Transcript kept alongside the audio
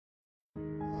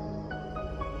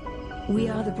We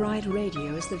Are the Bride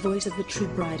Radio is the voice of the true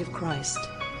bride of Christ.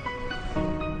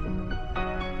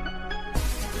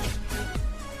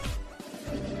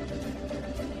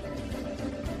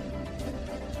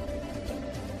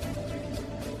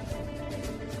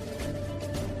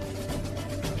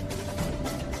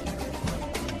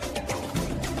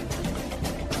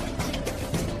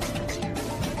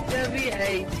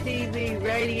 WATB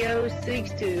Radio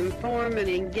seeks to inform and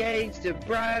engage the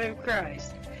bride of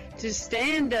Christ to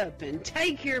stand up and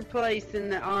take your place in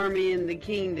the army and the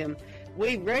kingdom.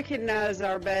 We recognize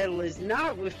our battle is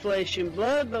not with flesh and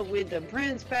blood, but with the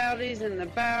principalities and the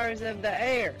powers of the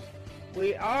air.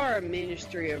 We are a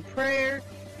ministry of prayer,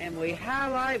 and we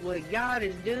highlight what God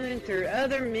is doing through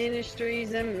other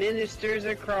ministries and ministers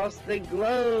across the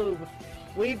globe.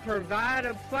 We provide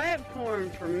a platform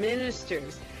for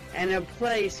ministers and a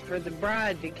place for the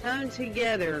bride to come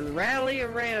together and rally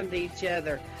around each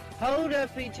other, hold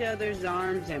up each other's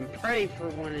arms, and pray for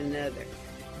one another.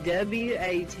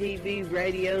 WATB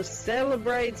Radio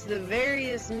celebrates the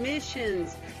various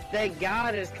missions that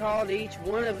God has called each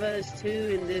one of us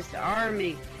to in this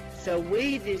army. So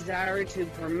we desire to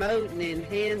promote and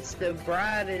enhance the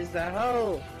bride as a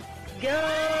whole.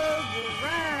 Go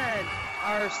bride!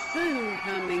 Our soon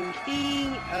coming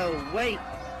King awaits.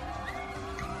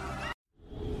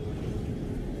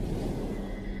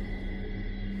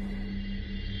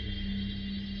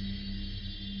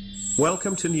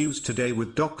 Welcome to News Today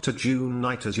with Dr. June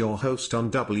Knight as your host on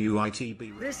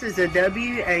WITB. This is a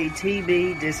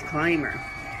WATB disclaimer.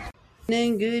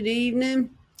 Good evening.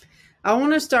 I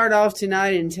want to start off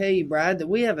tonight and tell you, Brad, that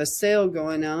we have a sale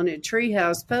going on at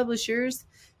Treehouse Publishers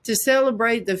to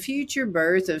celebrate the future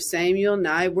birth of Samuel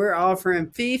Knight. We're offering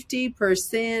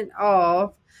 50%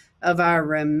 off of our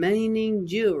remaining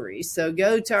jewelry. So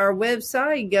go to our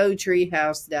website,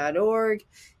 gotreehouse.org,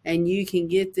 and you can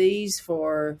get these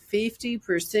for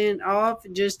 50% off.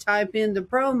 Just type in the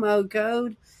promo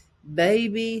code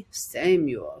Baby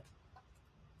Samuel.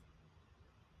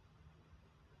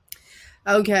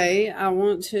 Okay, I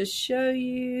want to show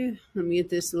you. Let me get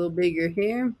this a little bigger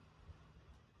here.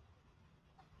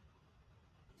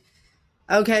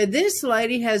 Okay, this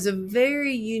lady has a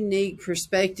very unique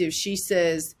perspective. She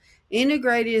says,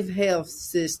 integrative health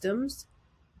systems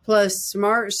plus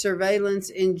smart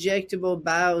surveillance injectable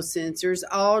biosensors,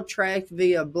 all tracked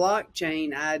via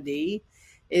blockchain ID,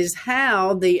 is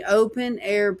how the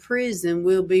open-air prison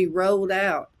will be rolled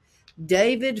out.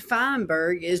 David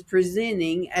Feinberg is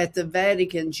presenting at the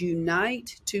Vatican's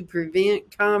Unite to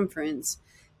Prevent conference.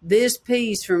 This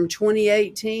piece from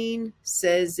 2018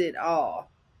 says it all.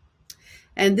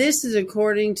 And this is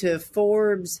according to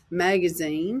Forbes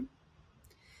magazine.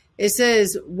 It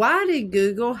says, why did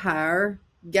Google hire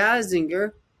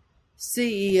Geisinger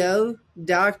CEO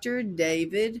Dr.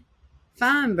 David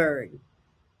Feinberg?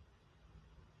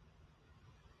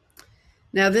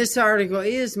 Now, this article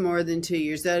is more than 2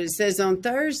 years old. It says on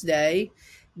Thursday,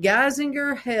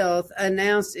 Geisinger Health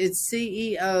announced its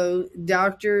CEO,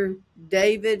 Dr.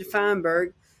 David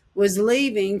Feinberg, was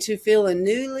leaving to fill a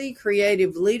newly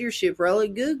creative leadership role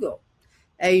at Google.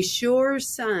 A sure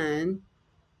sign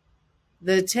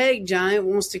the tech giant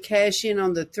wants to cash in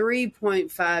on the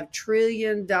 $3.5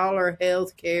 trillion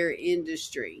healthcare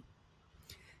industry.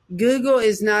 Google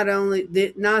is not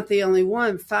the only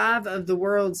one. 5 of the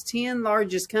world's 10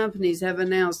 largest companies have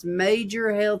announced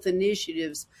major health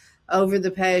initiatives over the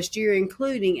past year,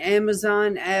 including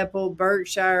Amazon, Apple,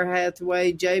 Berkshire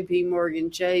Hathaway, JP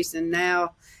Morgan Chase, and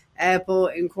now Apple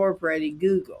Incorporated,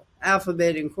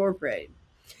 Alphabet Incorporated.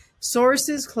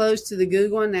 Sources close to the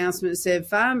Google announcement said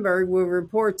Feinberg will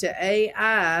report to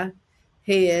AI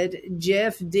head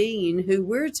Jeff Dean, who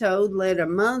we're told led a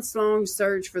months-long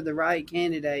search for the right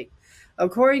candidate.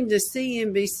 According to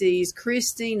CNBC's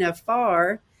Christina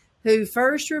Farr, who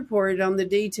first reported on the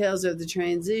details of the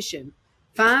transition,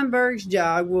 Feinberg's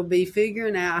job will be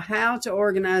figuring out how to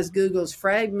organize Google's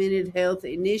fragmented health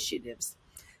initiatives,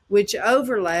 which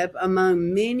overlap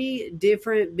among many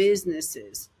different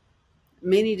businesses.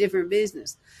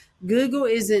 Google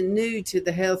isn't new to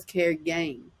the healthcare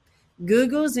game.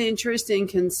 Google's interest in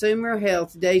consumer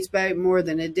health dates back more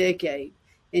than a decade.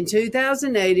 In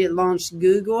 2008, it launched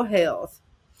Google Health,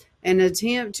 an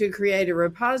attempt to create a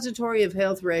repository of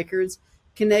health records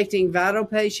connecting vital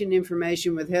patient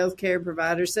information with healthcare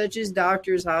providers such as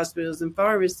doctors, hospitals, and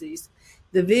pharmacies.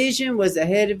 The vision was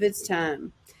ahead of its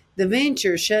time. The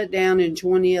venture shut down in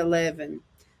 2011.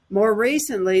 More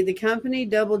recently, the company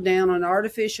doubled down on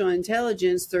artificial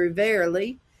intelligence through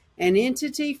Verily, an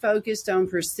entity focused on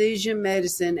precision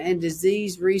medicine and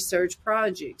disease research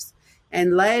projects.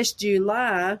 And last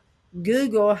July,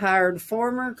 Google hired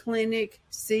former clinic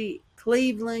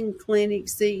Cleveland Clinic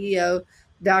CEO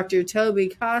Dr. Toby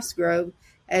Cosgrove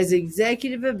as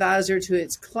executive advisor to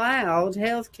its cloud,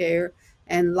 healthcare,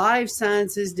 and life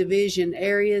sciences division,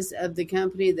 areas of the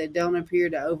company that don't appear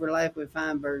to overlap with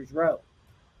Feinberg's role.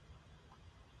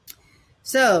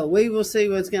 So we will see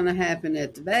what's going to happen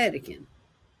at the Vatican.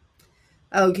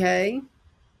 Okay.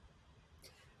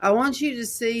 I want you to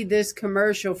see this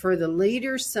commercial for the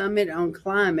Leaders Summit on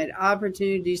Climate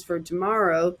Opportunities for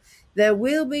Tomorrow that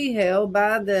will be held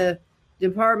by the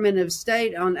Department of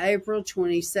State on April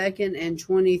 22nd and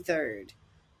 23rd.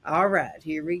 All right,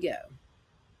 here we go.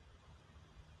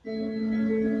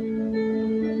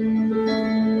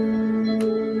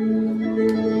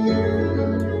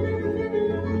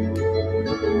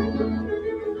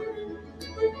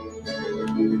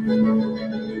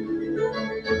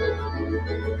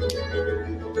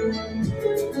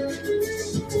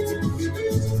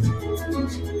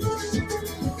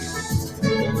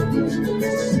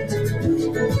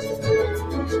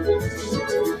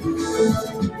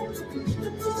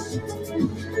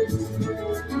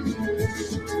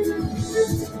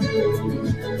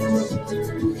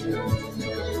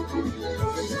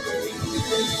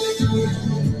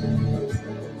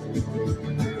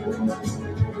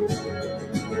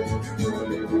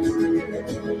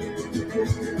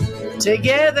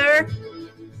 Together.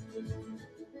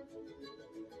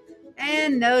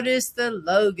 And notice the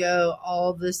logo,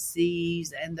 all the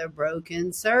C's and the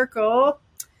broken circle.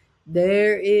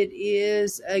 There it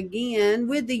is again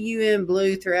with the UN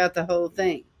blue throughout the whole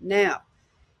thing. Now,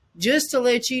 just to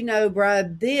let you know,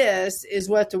 Bride, this is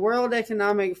what the World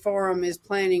Economic Forum is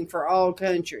planning for all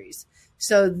countries.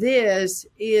 So this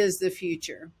is the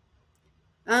future.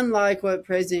 Unlike what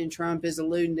President Trump is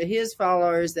alluding to his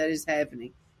followers that is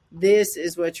happening. This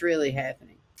is what's really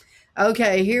happening.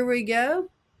 Okay, here we go.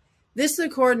 This is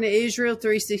according to Israel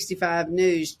 365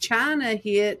 News. China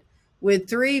hit with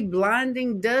 3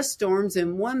 blinding dust storms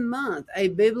in 1 month, a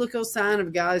biblical sign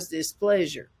of God's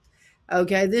displeasure.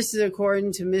 Okay, this is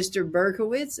according to Mr.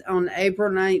 Berkowitz on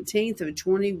April 19th of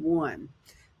 21.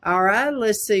 All right,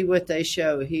 let's see what they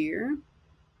show here.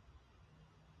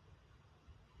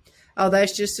 Oh,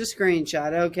 that's just a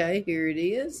screenshot. Okay, here it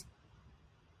is.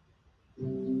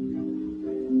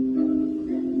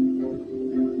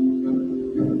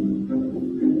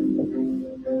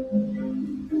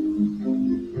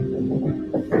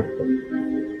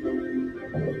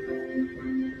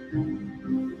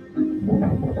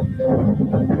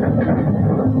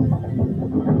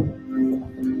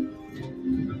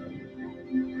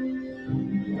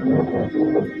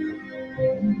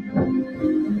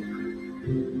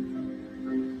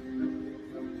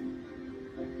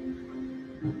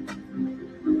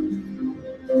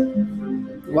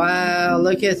 Wow,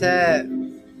 look at that.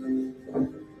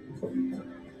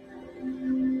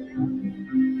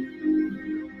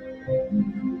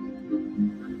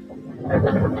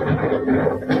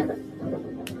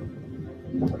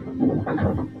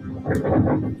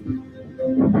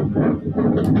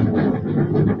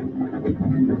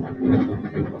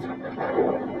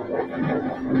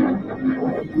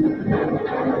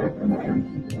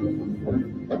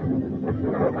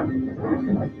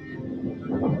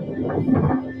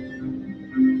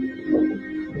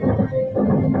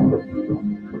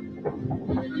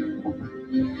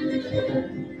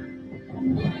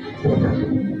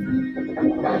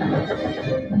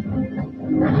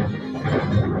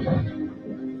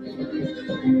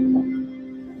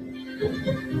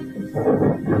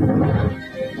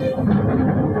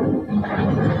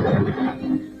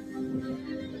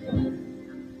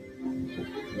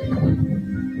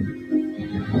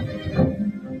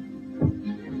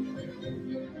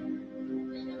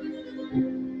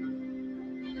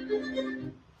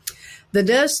 The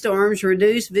dust storms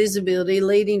reduced visibility,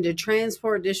 leading to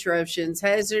transport disruptions,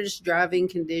 hazardous driving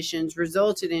conditions,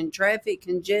 resulted in traffic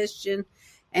congestion,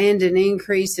 and an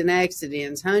increase in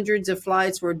accidents. Hundreds of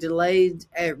flights were delayed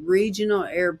at regional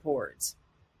airports.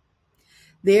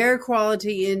 The air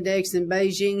quality index in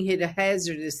Beijing hit a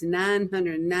hazardous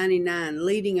 999,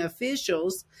 leading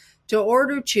officials to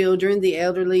order children, the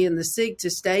elderly, and the sick to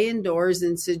stay indoors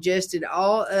and suggested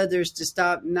all others to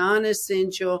stop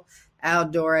non-essential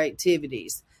outdoor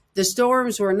activities. The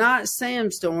storms were not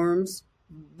sandstorms,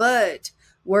 but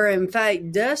were in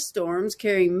fact dust storms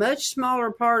carrying much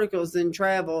smaller particles than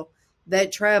travel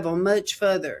much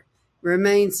further,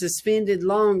 remain suspended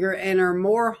longer, and are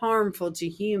more harmful to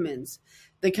humans.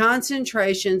 The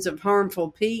concentrations of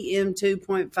harmful PM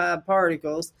 2.5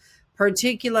 particles,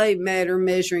 particulate matter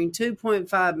measuring 2.5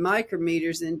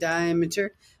 micrometers in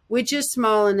diameter, which is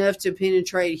small enough to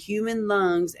penetrate human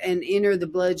lungs and enter the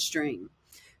bloodstream,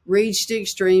 reached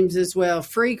extremes as well.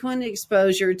 Frequent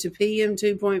exposure to PM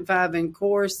 2.5 and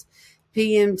coarse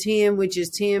PM 10, which is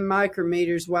 10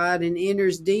 micrometers wide and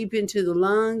enters deep into the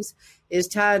lungs, is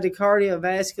tied to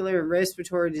cardiovascular and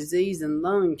respiratory disease and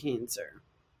lung cancer.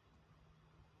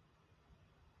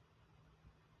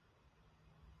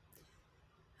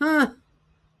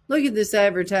 Look at this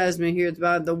advertisement here at the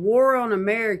bottom. The war on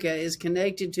America is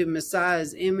connected to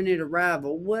Messiah's imminent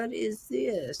arrival. What is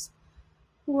this?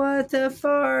 What the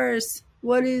farce?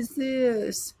 What is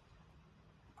this?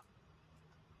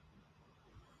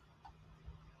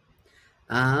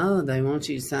 Oh, they want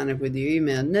you to sign up with your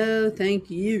email. No, thank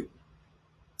you.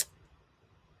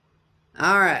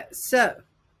 All right, so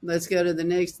let's go to the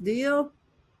next deal.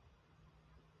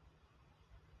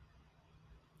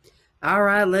 All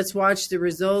right, let's watch the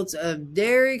results of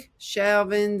Derek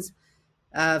Chauvin's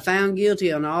found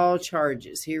guilty on all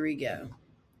charges. Here we go.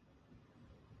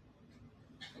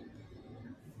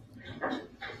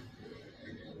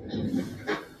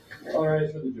 All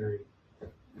right, for the jury.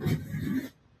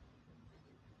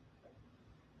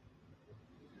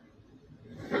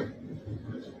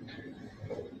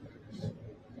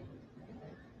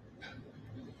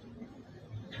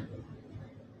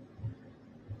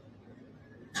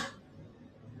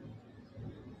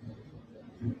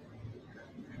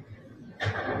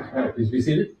 All right, please be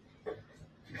seated.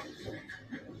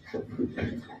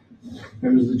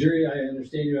 Members of the jury, I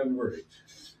understand you have a verdict.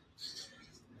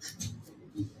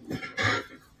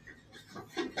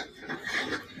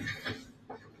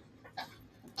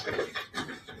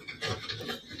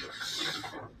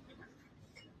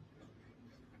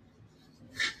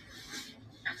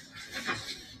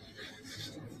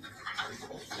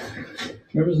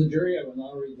 Members of the jury, I will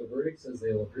now read the verdicts as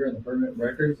they will appear in the permanent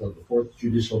records of the 4th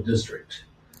Judicial District.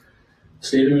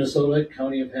 State of Minnesota,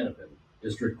 County of Hennepin,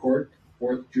 District Court,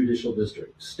 4th Judicial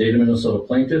District. State of Minnesota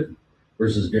Plaintiff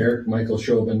versus Derek Michael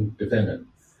Chauvin, Defendant.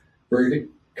 Verdict,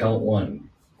 Count 1.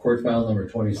 Court File Number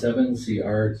 27,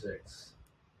 CR 6.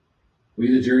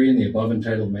 We the jury in the above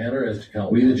entitled matter as to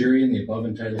count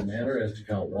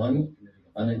 1,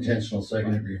 unintentional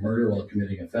second-degree murder while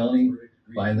committing a felony,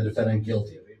 find the defendant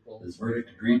guilty. This verdict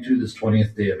agreed to this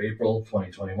 20th day of April,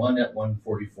 2021 at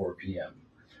 1:44 p.m.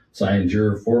 Signed,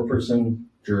 juror foreperson,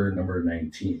 juror number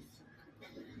 19.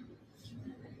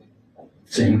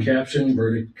 Same caption,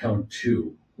 verdict count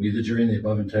 2. We the jury in the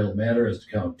above entitled matter as to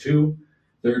count 2,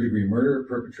 third-degree murder,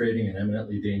 perpetrating an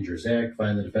eminently dangerous act,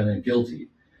 find the defendant guilty.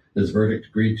 This verdict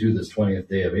agreed to this 20th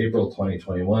day of April,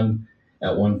 2021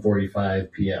 at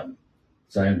 1:45 p.m.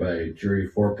 Signed by jury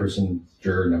foreperson,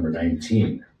 juror number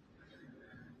 19.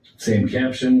 Same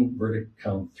caption, verdict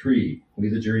count 3. We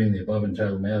the jury in the above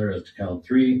entitled matter as to count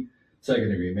 3,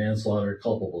 second-degree manslaughter,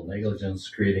 culpable negligence,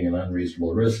 creating an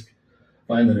unreasonable risk,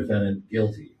 find the defendant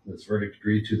guilty. This verdict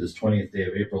agreed to this 20th day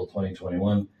of April,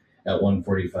 2021 at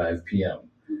 1:45 p.m.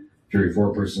 Jury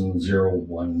foreperson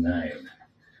 019.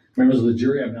 Members of the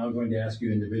jury, I'm now going to ask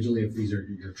you individually if these are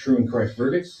your true and correct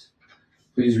verdicts.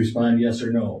 Please respond yes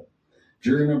or no.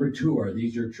 Juror number 2, are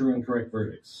these your true and correct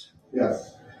verdicts?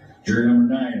 Yes. Juror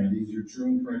number 9, are these your true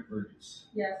and correct verdicts?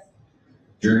 Yes.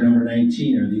 Juror number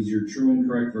 19, are these your true and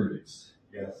correct verdicts?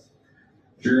 Yes.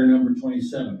 Juror number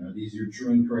 27, are these your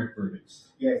true and correct verdicts?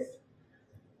 Yes.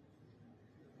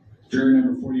 Juror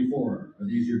number 44, are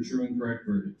these your true and correct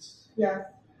verdicts? Yes.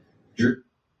 Juror.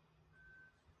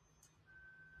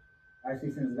 I see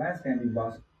since last time, Big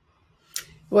Boss.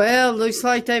 Well, looks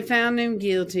like they found him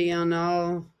guilty on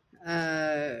all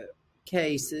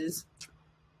cases.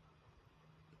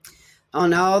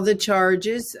 On all the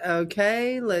charges.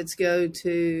 Okay, let's go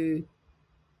to...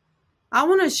 I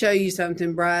want to show you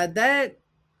something, Brad. That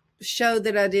show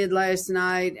that I did last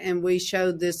night, and we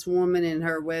showed this woman in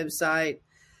her website.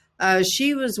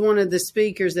 She was one of the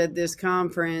speakers at this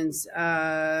conference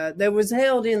that was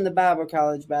held in the Bible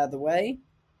College, by the way.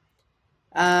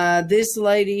 This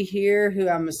lady here, who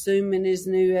I'm assuming is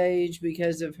New Age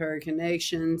because of her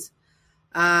connections,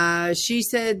 she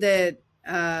said that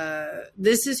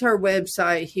this is her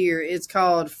website here. It's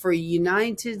called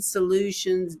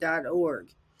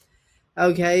forunitedsolutions.org.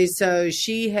 Okay, so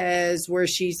she has where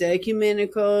she's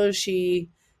ecumenical. She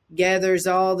gathers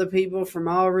all the people from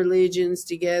all religions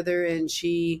together, and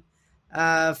she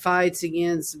fights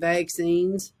against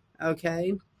vaccines.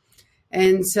 Okay,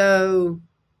 and so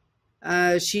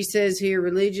she says here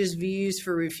religious views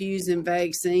for refusing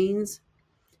vaccines.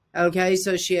 Okay,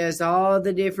 so she has all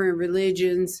the different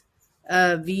religions'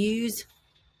 views.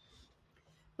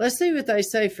 Let's see what they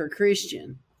say for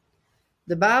Christian.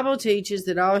 The Bible teaches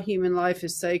that all human life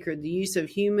is sacred. The use of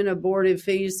human abortive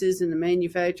fetuses in the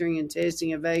manufacturing and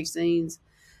testing of vaccines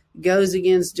goes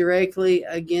directly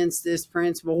against this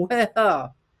principle.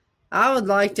 Well, I would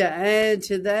like to add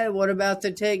to that, what about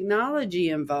the technology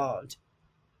involved?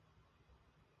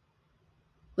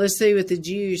 Let's see what the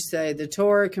Jews say. The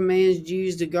Torah commands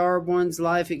Jews to guard one's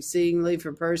life exceedingly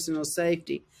for personal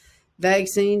safety.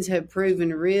 Vaccines have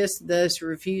proven risk, thus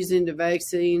refusing to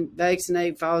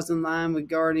vaccinate falls in line with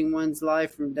guarding one's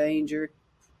life from danger.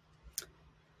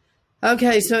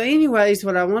 Okay, so anyways,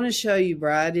 what I want to show you,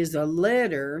 Bride, is a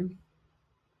letter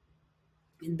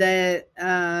that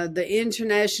the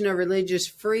International Religious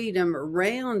Freedom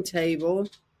Roundtable,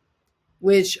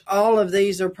 which all of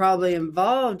these are probably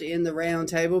involved in the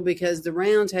roundtable because the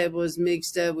roundtable is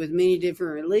mixed up with many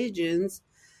different religions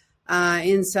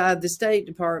inside the State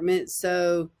Department.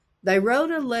 So they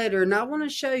wrote a letter, and I want to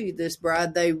show you this,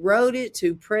 Bride. They wrote it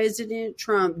to President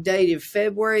Trump, dated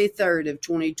February 3rd of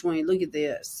 2020. Look at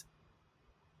this.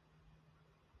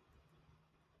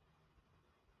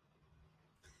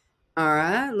 All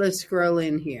right, let's scroll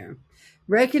in here.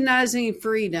 Recognizing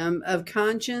freedom of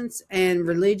conscience and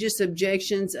religious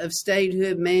objections of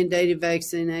statehood mandated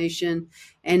vaccination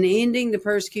and ending the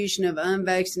persecution of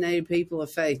unvaccinated people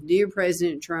of faith. Dear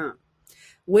President Trump,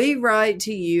 we write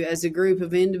to you as a group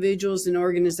of individuals and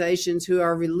organizations who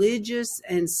are religious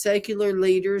and secular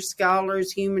leaders,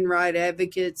 scholars, human rights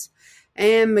advocates,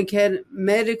 and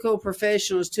medical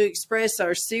professionals to express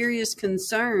our serious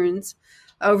concerns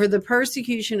over the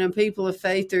persecution of people of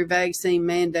faith through vaccine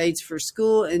mandates for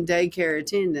school and daycare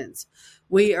attendance.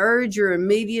 We urge your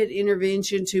immediate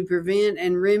intervention to prevent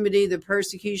and remedy the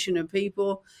persecution of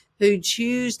people who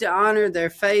choose to honor their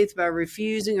faith by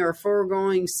refusing or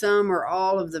foregoing some or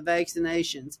all of the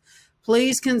vaccinations.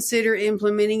 Please consider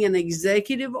implementing an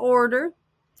executive order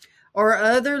or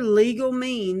other legal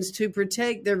means to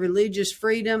protect their religious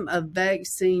freedom of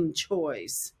vaccine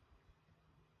choice.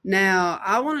 Now,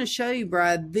 I want to show you,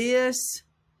 Bride, this,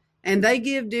 and they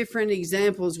give different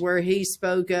examples where he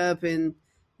spoke up and,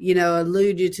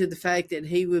 alluded to the fact that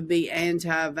he would be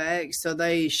anti-vax. So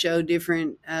they show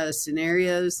different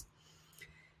scenarios.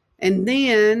 And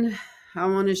then I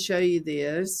want to show you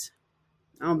this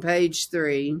on page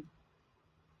 3.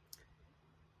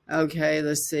 Okay,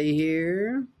 let's see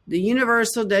here. The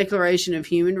Universal Declaration of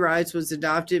Human Rights was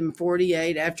adopted in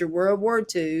 1948 after World War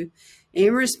II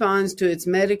in response to its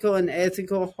medical and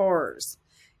ethical horrors.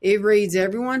 It reads,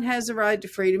 everyone has a right to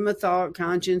freedom of thought,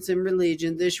 conscience, and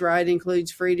religion. This right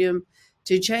includes freedom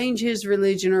to change his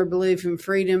religion or belief, and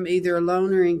freedom either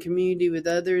alone or in community with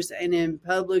others and in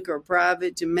public or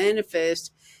private to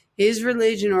manifest his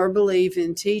religion or belief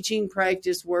in teaching,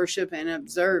 practice, worship, and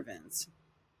observance.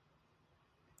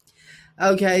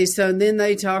 Okay, so then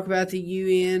they talk about the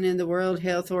UN and the World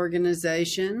Health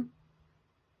Organization.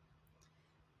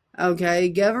 Okay,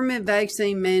 government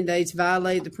vaccine mandates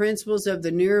violate the principles of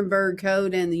the Nuremberg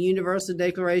Code and the Universal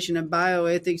Declaration of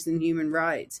Bioethics and Human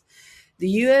Rights. The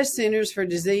U.S. Centers for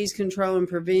Disease Control and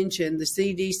Prevention, the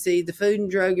CDC, the Food and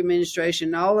Drug Administration,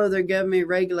 and all other government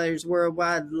regulators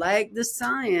worldwide lack the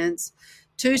science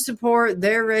to support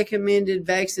their recommended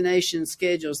vaccination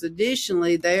schedules.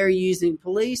 Additionally, they are using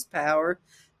police power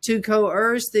to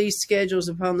coerce these schedules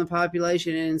upon the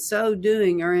population, and in so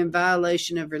doing are in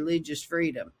violation of religious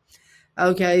freedom.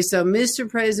 Okay, so Mr.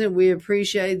 President, we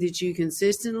appreciate that you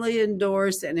consistently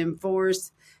endorse and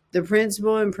enforce the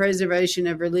principle and preservation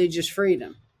of religious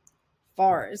freedom.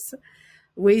 Farce.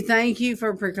 We thank you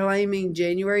for proclaiming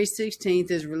January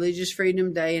 16th as Religious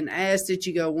Freedom Day and ask that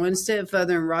you go one step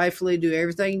further and rightfully do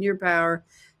everything in your power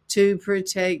to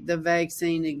protect the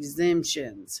vaccine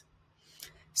exemptions.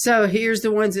 So here's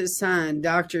the ones that signed.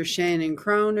 Dr. Shannon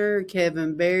Croner,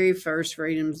 Kevin Berry,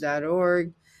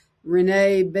 firstfreedoms.org,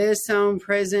 Renee Besson,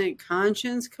 President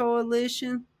Conscience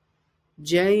Coalition,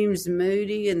 James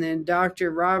Moody, and then Dr.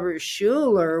 Robert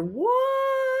Schuller.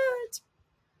 What?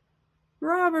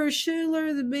 Robert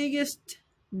Schuller, the biggest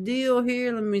deal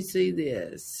here? Let me see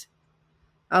this.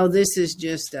 Oh, this is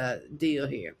just a deal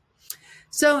here.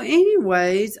 So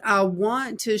anyways, I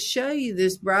want to show you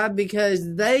this, Bride,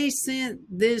 because they sent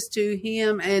this to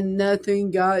him and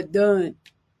nothing got done.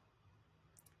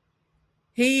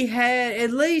 He had,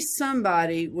 at least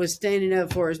somebody was standing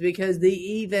up for us because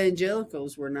the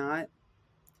evangelicals were not.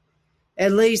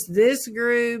 At least this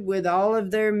group, with all of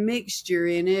their mixture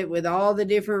in it, with all the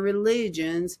different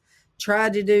religions,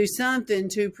 tried to do something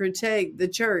to protect the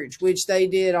church, which they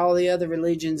did all the other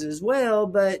religions as well.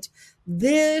 But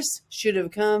this should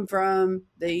have come from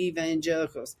the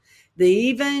evangelicals. The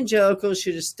evangelicals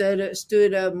should have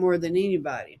stood up more than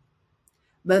anybody.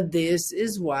 But this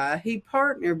is why he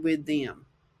partnered with them.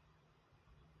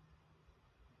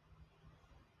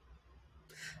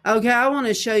 Okay, I want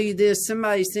to show you this.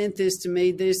 Somebody sent this to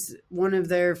me. One of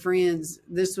their friends,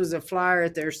 this was a flyer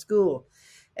at their school.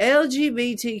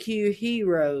 LGBTQ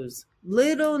heroes.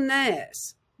 Little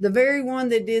Nas, the very one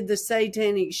that did the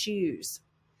satanic shoes.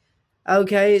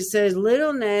 Okay, it says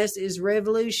Little Nas is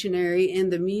revolutionary in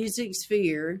the music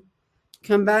sphere,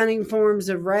 combining forms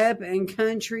of rap and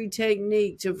country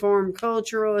technique to form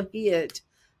cultural hit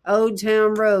Old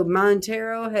Town Road.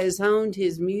 Montero has honed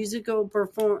his musical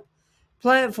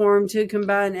platform to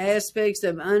combine aspects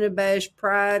of unabashed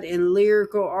pride and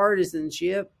lyrical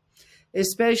artisanship,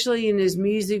 especially in his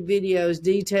music videos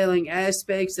detailing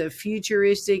aspects of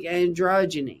futuristic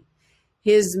androgyny.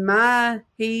 He's my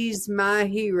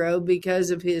hero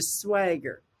because of his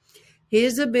swagger.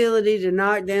 His ability to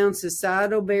knock down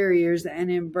societal barriers and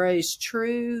embrace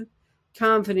true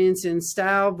confidence in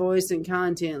style, voice, and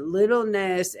content. Little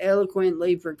Nas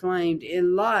eloquently proclaimed,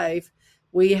 in life,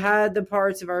 we hide the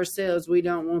parts of ourselves we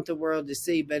don't want the world to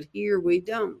see, but here we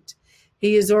don't.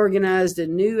 He has organized a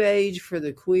new age for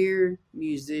the queer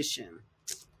musician.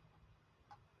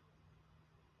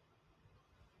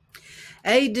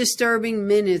 8 disturbing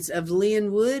minutes of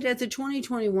Lynn Wood at the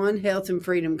 2021 Health and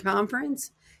Freedom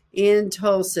Conference in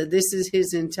Tulsa. This is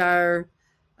his entire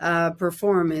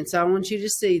performance. I want you to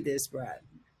see this, Brad.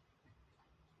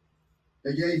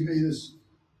 They gave me this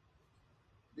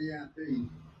VIP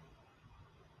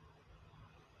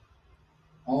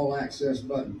all access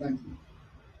button. Thank you.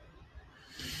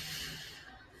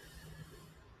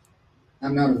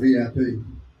 I'm not a VIP.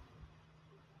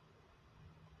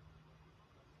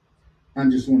 I'm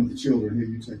just one of the children. Here,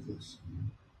 you take this.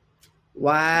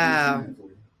 Wow.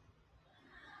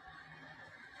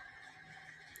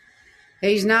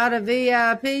 He's not a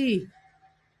VIP.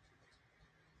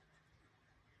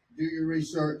 Do your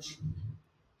research.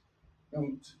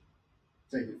 Don't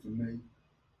take it from me.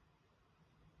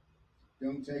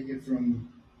 Don't take it from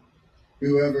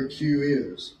whoever Q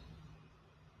is.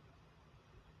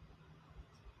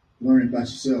 Learn it by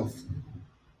yourself.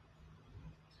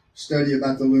 Study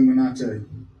about the Illuminati.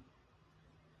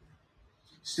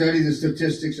 Study the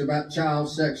statistics about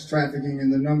child sex trafficking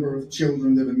and the number of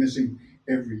children that are missing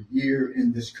every year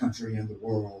in this country and the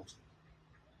world.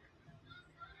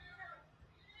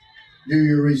 Do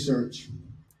your research.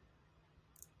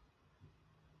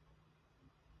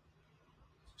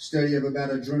 Study up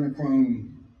about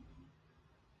adrenochrome.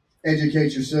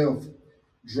 Educate yourself.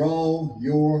 Draw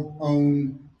your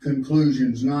own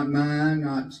conclusions, not mine,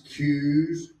 not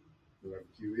Q's, whoever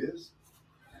Q is.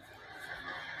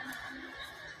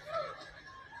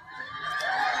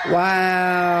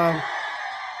 Wow.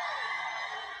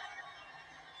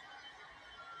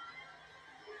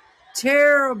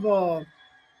 Terrible.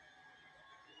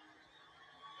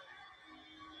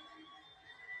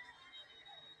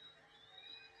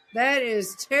 That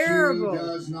is terrible. Q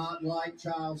does not like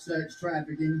child sex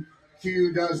trafficking.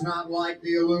 Q does not like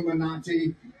the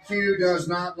Illuminati. Q does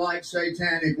not like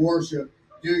satanic worship.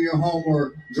 Do your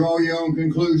homework, draw your own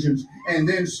conclusions, and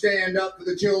then stand up for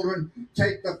the children.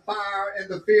 Take the fire and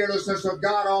the fearlessness of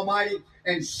God Almighty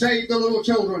and save the little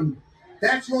children.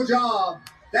 That's your job.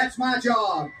 That's my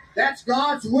job. That's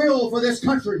God's will for this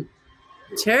country.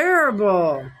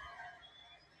 Terrible.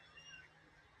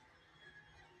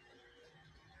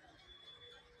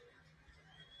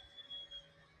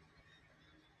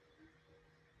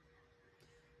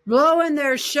 Blowing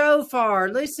their shofar.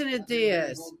 Listen to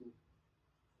this.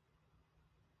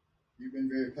 You've been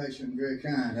very patient and very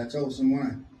kind. I told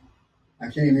someone I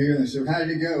came here and they said, how did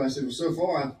it go? I said, well, so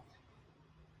far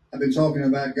I've been talking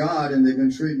about God and they've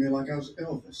been treating me like I was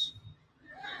Elvis.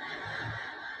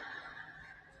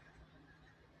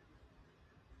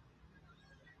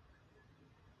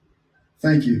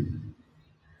 Thank you.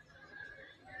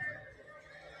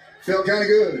 Felt kind of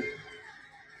good.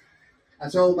 I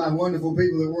told my wonderful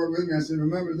people that work with me, I said,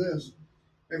 remember this.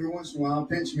 Every once in a while,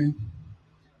 pinch me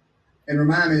and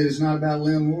remind me that it's not about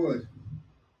Lynn Wood.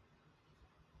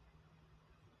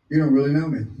 You don't really know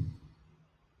me.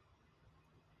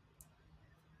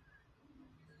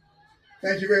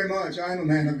 Thank you very much. I am a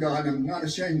man of God, and I'm not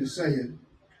ashamed to say it.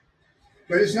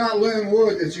 But it's not Lynn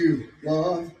Wood that you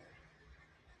love.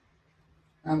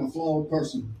 I'm a flawed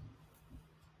person.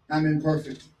 I'm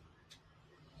imperfect.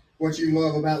 What you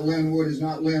love about Lynn Wood is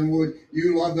not Lynn Wood.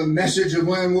 You love the message of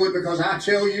Lynn Wood because I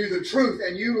tell you the truth,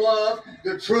 and you love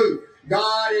the truth.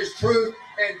 God is truth,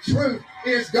 and truth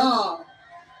is God.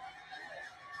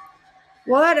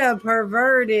 What a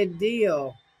perverted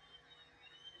deal.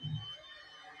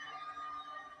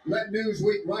 Let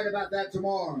Newsweek write about that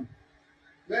tomorrow.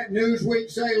 Let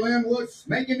Newsweek say Lynn Wood's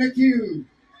making the cue.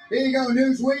 Here you go,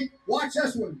 Newsweek. Watch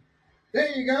this one. There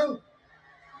you go.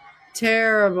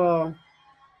 Terrible.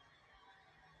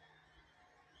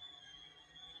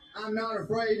 I'm not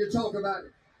afraid to talk about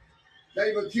it.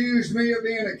 They've accused me of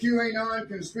being a QAnon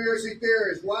conspiracy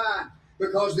theorist. Why?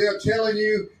 Because they're telling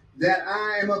you that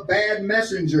I am a bad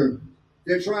messenger.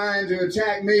 They're trying to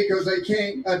attack me because they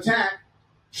can't attack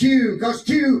Q, because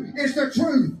Q is the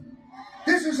truth.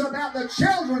 This is about the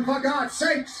children, for God's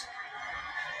sakes.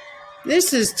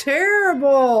 This is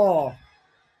terrible.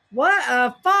 What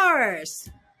a farce.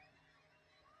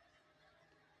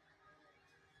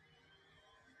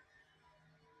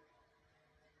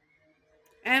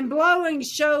 And blowing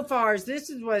shofars.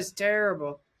 This is what's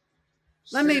terrible.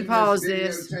 Let me pause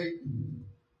this.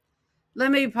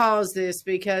 Let me pause this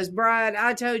because, Bride,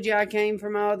 I told you I came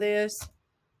from all this.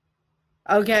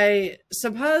 Okay,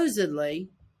 supposedly,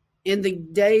 in the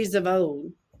days of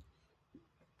old,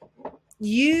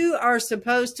 you are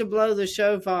supposed to blow the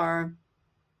shofar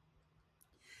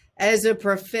as a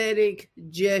prophetic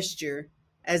gesture,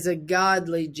 as a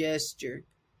godly gesture,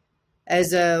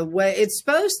 as a way. It's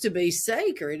supposed to be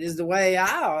sacred, is the way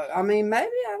I mean, maybe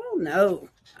I don't know.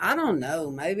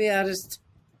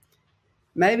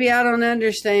 Maybe I don't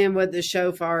understand what the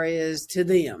shofar is to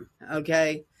them,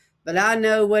 okay? But I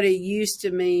know what it used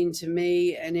to mean to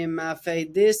me and in my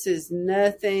faith. This is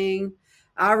nothing.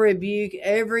 I rebuke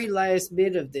every last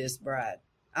bit of this, Bride.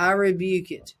 I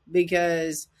rebuke it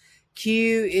because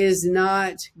Q is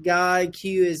not God.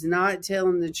 Q is not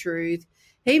telling the truth.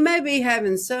 He may be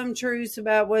having some truths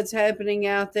about what's happening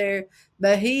out there,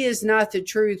 but he is not the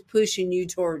truth pushing you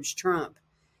towards Trump.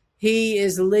 He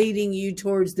is leading you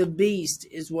towards the beast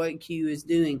is what Q is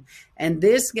doing. And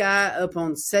this guy up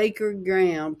on sacred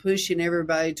ground pushing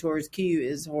everybody towards Q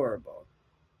is horrible.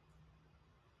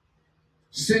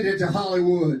 Send it to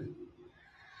Hollywood.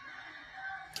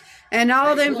 And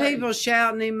all them people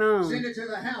shouting him on. Send it to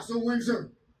the House of Windsor.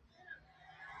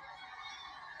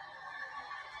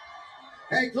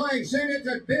 Hey, Clay, send it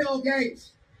to Bill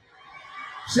Gates.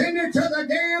 Send it to the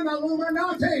damn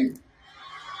Illuminati.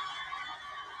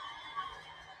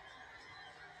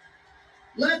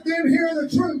 Let them hear the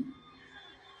truth.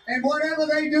 And whatever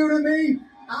they do to me,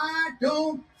 I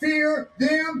don't fear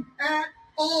them at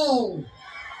all.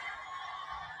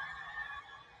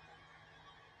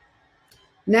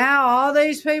 Now all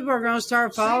these people are going to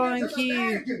start following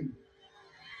Q.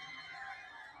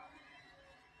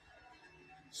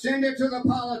 Send it to the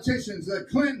politicians, the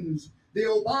Clintons, the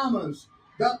Obamas,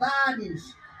 the Bidens,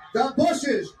 the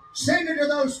Bushes. Send it to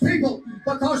those people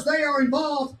because they are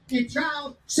involved in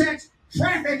child sex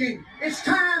trafficking. It's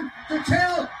time to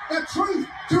tell the truth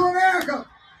to America.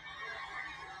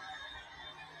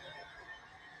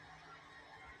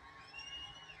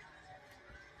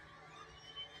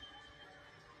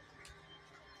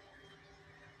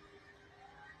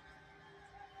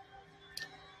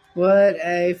 What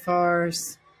a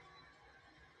farce.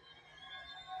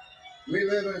 We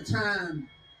live in a time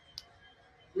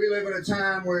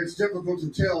where it's difficult to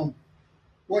tell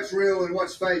what's real and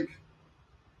what's fake.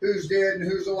 Who's dead and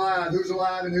who's alive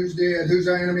and who's dead, who's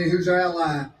our enemy, who's our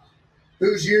ally,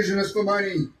 who's using us for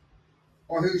money,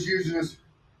 or who's using us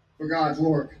for God's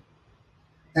work.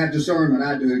 Have discernment,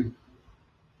 I do.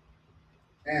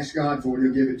 Ask God for it,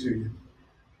 he'll give it to you.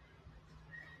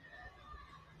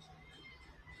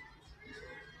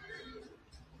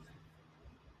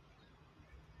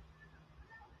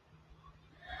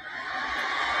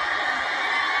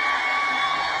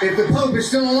 If the Pope is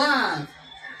still alive,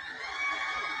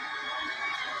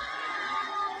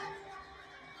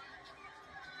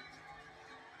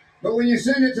 but when you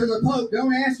send it to the Pope,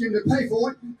 don't ask him to pay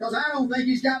for it, because I don't think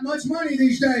he's got much money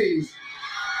these days.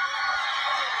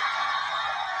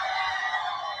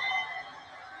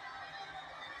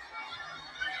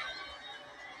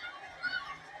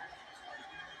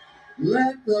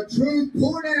 Let the truth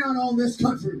pour down on this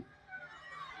country.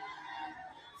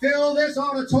 Fill this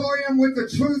auditorium with the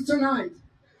truth tonight.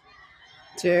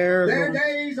 Terrible. Their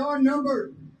days are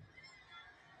numbered,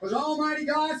 because Almighty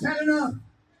God's had enough.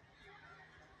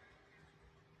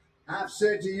 I've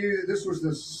said to you that this was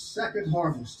the second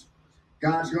harvest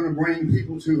God's going to bring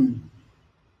people to him.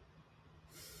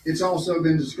 It's also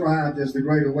been described as the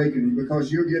Great Awakening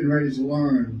because you're getting ready to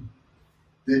learn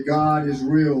that God is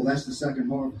real. That's the second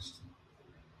harvest.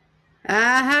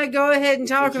 Go ahead and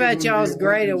talk about y'all's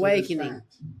Great Awakening.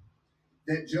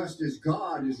 That just as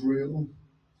God is real,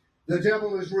 the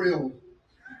devil is real.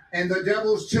 And the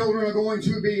devil's children are going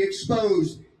to be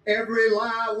exposed. Every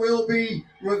lie will be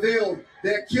revealed.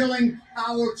 They're killing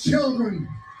our children.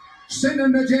 Send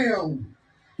them to jail.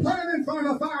 Put them in front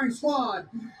of a firing squad.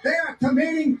 They are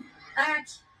committing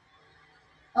acts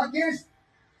against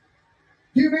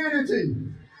humanity.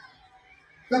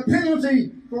 The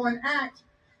penalty for an act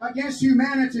against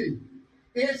humanity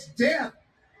is death.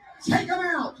 Take them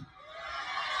out.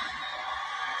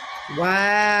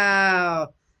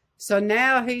 Wow. So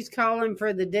now he's calling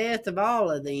for the death of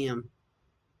all of them.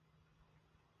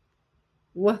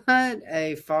 What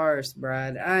a farce,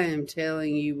 Bride. I am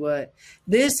telling you what.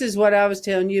 This is what I was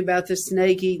telling you about the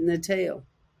snake eating the tail.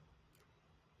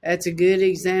 That's a good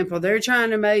example. They're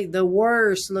trying to make the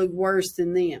worst look worse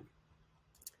than them.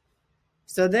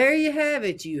 So there you have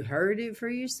it. You heard it for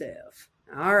yourself.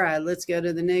 All right, let's go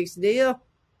to the next deal.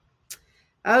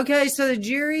 Okay, so the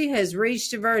jury has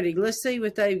reached a verdict. Let's see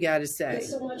what they've got to say.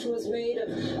 So much was made of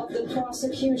the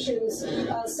prosecution's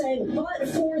saying, but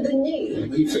for the knee.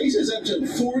 He faces up to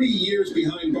 40 years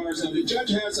behind bars. Now, the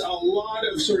judge has a lot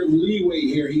of sort of leeway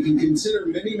here. He can consider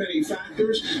many, many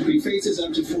factors, but he faces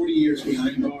up to 40 years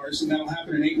behind bars, and that'll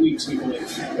happen in 8 weeks, we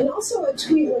believe. And also a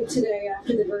tweet went today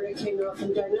after the verdict came out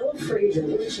from Darnella Frazier.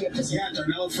 What did she have to say? Yeah,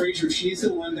 Darnella Frazier, she's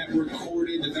the one that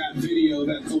recorded that video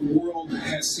that the world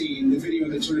has seen, the video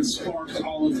that sort of sparked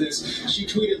all of this. She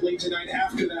tweeted late tonight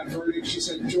after that verdict. She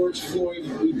said, "George Floyd,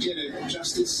 we did it.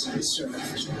 Justice is served."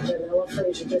 Darnella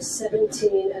Frazier, just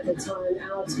 17 at the time.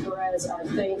 Alex Perez, our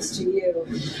thanks to you.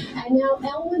 And now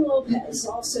Elwin Lopez,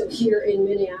 also here in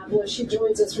Minneapolis. She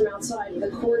joins us from outside of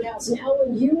the courthouse. And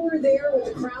Elwin, you were there with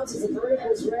the crowds as the verdict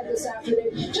was read this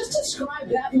afternoon. Just describe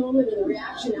that moment and the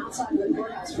reaction outside of the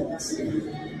courthouse for us.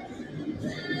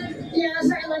 Yeah,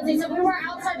 that's right, Lindsay. So we were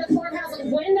outside the courthouse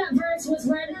when that verdict was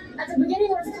read. At the beginning,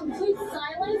 there was complete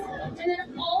silence, and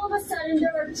then all of a sudden,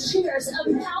 there were cheers,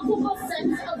 a palpable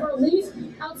sense of relief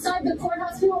outside the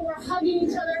courthouse. People were hugging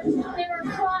each other, they were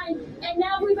crying, and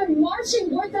now we've been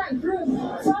marching with that group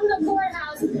from the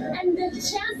courthouse, and the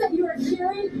chants that you are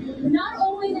hearing, not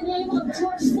only the name of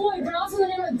George Floyd, but also the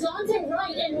name of Daunte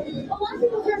Wright, and a lot of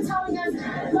people here telling us,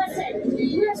 listen,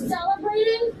 we are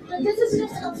celebrating, but this is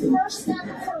just a first step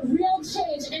for real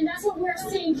change, and that's what we're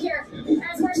seeing here.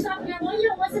 As we're stopping, I want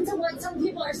you to listen to what some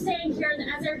people are saying here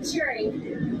as they're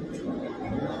cheering.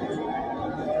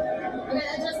 Okay,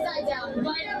 that just died down.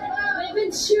 But they've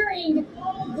been cheering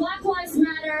Black Lives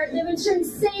Matter. They've been cheering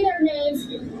Say Their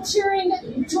Names,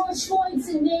 cheering George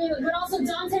Floyd's name, but also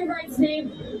Daunte Wright's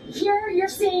name. Here you're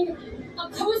seeing a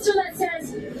poster that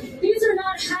says, these are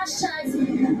not hashtags,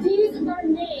 these are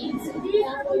names. These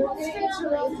are people's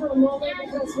families. For a moment,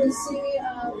 because we see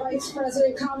Vice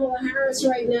President Kamala Harris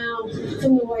right now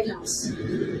from the White House.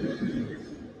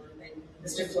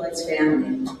 Mr. Floyd's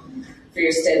family, for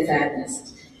your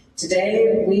steadfastness.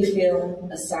 Today, we feel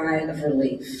a sigh of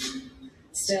relief.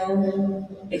 Still,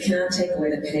 it cannot take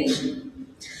away the pain.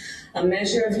 A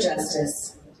measure of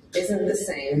justice isn't the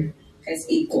same as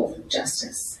equal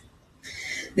justice.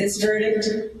 This verdict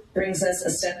brings us a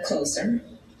step closer,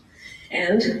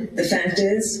 and the fact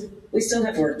is, we still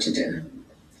have work to do.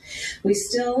 We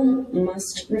still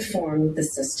must reform the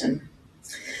system.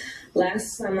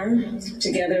 Last summer,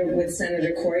 together with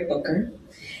Senator Cory Booker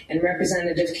and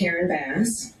Representative Karen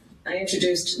Bass, I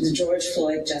introduced the George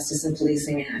Floyd Justice and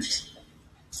Policing Act.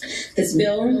 This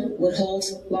bill would hold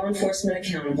law enforcement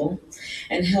accountable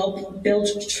and help build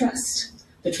trust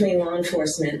between law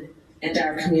enforcement and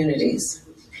our communities.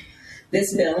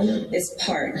 This bill is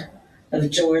part of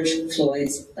George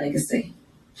Floyd's legacy.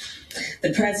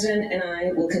 The President and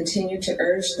I will continue to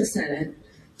urge the Senate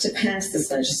to pass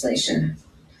this legislation,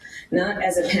 not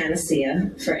as a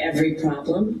panacea for every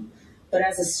problem, but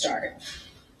as a start.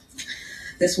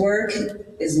 This work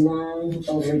is long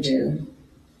overdue.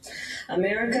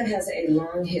 America has a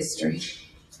long history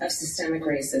of systemic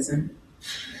racism.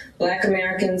 Black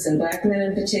Americans, and Black men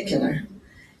in particular,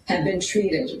 have been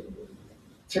treated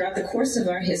throughout the course of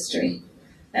our history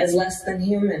as less than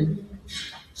human.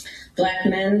 Black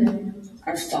men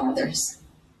are fathers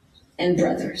and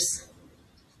brothers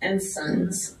and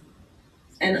sons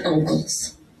and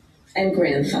uncles and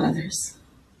grandfathers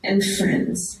and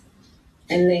friends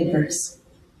and neighbors.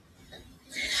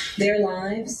 Their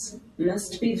lives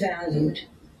must be valued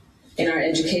in our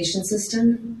education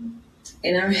system,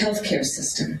 in our healthcare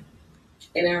system,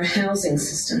 in our housing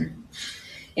system,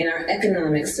 in our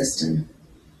economic system,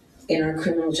 in our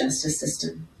criminal justice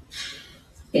system,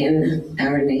 in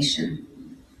our nation.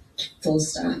 Full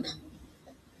stop.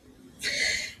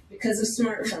 Because of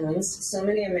smartphones, so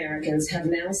many Americans have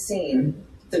now seen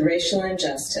the racial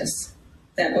injustice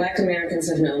that Black Americans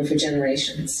have known for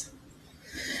generations.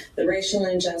 The racial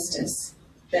injustice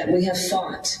that we have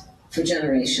fought for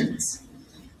generations,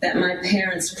 that my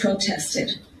parents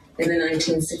protested in the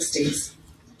 1960s,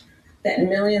 that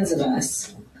millions of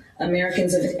us,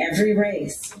 Americans of every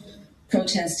race,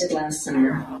 protested last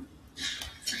summer.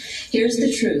 Here's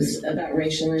the truth about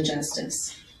racial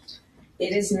injustice.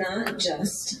 It is not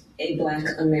just a Black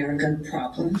America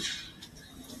problem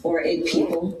or a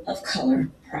people of color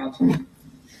problem.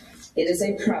 It is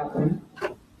a problem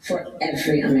for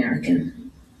every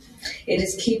American. It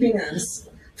is keeping us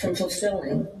from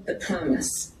fulfilling the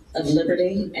promise of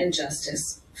liberty and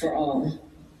justice for all.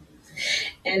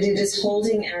 And it is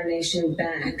holding our nation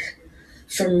back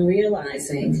from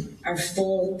realizing our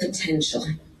full potential.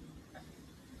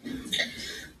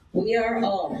 We are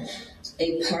all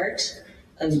a part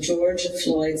of George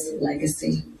Floyd's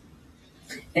legacy,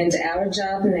 and our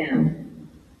job now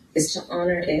is to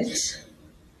honor it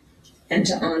and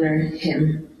to honor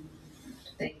him.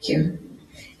 Thank you.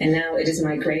 And now it is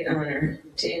my great honor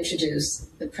to introduce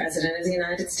the President of the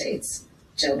United States,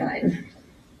 Joe Biden.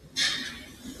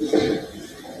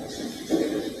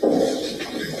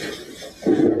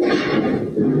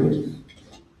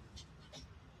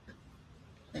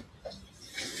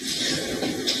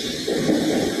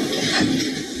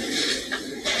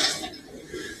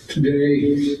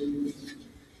 Today,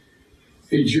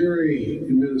 a jury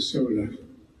in Minnesota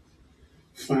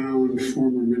found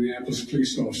former Minneapolis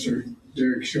police officer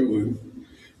Derek Chauvin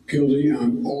guilty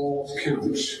on all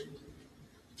counts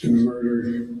in the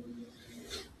murder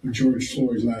of George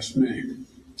Floyd last May.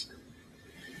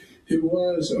 It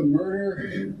was a murder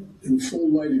in the full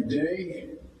light of day,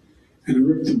 and it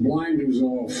ripped the blinders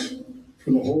off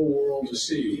for the whole world to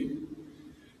see.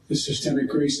 The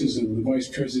systemic racism the Vice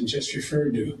President just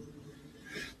referred to.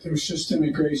 There was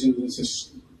systemic racism that's a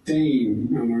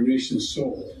stain on our nation's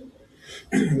soul.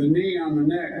 The knee on the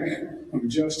neck of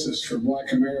justice for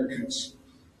Black Americans.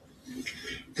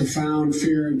 Profound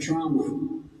fear and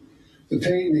trauma. The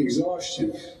pain, the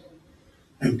exhaustion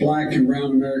that Black and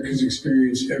brown Americans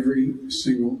experience every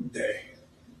single day.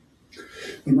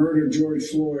 The murder of George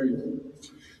Floyd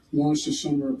launched a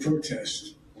summer of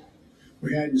protest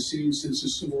we hadn't seen since the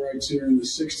civil rights era in the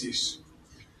 60s.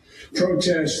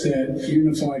 Protests that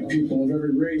unified people of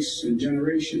every race and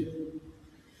generation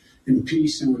in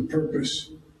peace and with purpose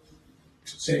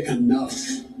to say enough,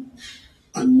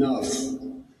 enough,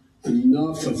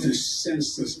 enough of this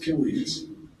senseless killings.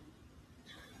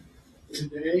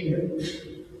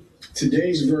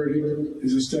 Today's verdict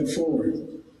is a step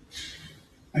forward.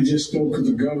 I just spoke with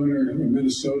the governor of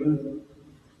Minnesota,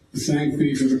 who thanked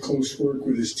me for the close work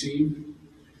with his team.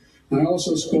 I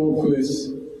also spoke with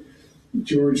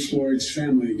George Floyd's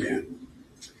family again,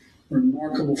 a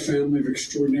remarkable family of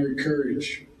extraordinary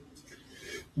courage.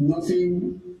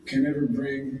 Nothing can ever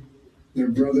bring their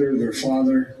brother, their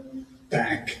father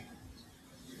back.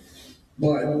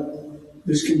 But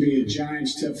this can be a giant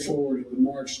step forward in the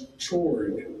march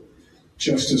toward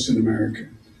justice in America.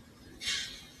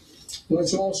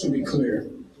 Let's also be clear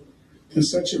that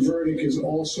such a verdict is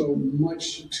also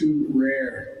much too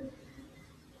rare.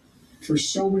 For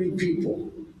so many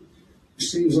people, it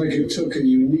seems like it took a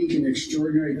unique and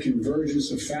extraordinary convergence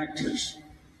of factors.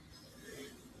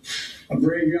 A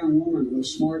brave young woman with a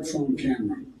smartphone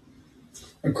camera,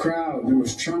 a crowd that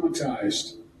was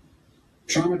traumatized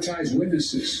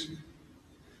witnesses,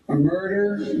 a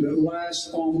murder that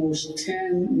lasts almost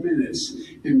 10 minutes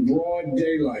in broad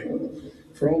daylight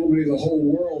for ultimately the whole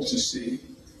world to see.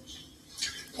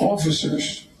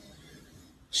 Officers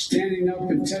standing up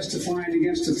and testifying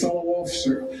against a fellow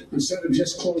officer instead of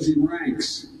just closing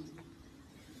ranks,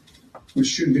 which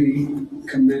should be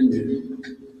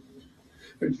commended.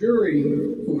 A jury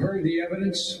who heard the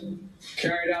evidence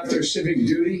carried out their civic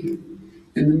duty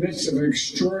in the midst of an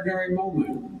extraordinary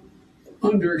moment,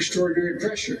 under extraordinary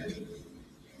pressure.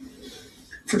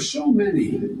 For so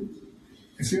many,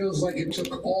 it feels like it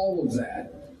took all of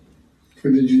that for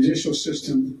the judicial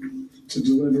system to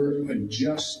deliver a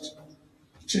just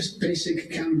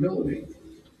basic accountability.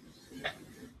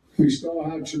 We saw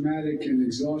how traumatic and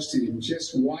exhausting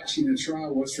just watching the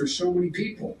trial was for so many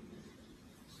people.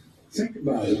 Think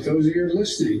about it, those of you who are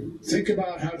listening. Think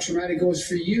about how traumatic it was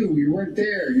for you. You weren't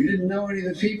there. You didn't know any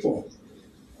of the people.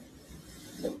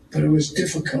 But it was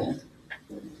difficult,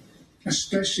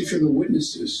 especially for the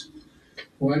witnesses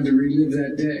who had to relive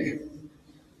that day.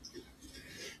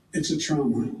 It's a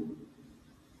trauma.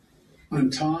 On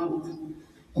top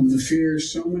of the fear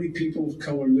so many people of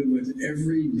color live with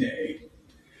every day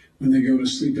when they go to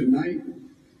sleep at night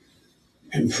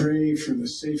and pray for the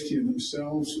safety of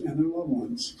themselves and their loved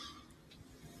ones.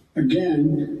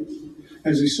 Again,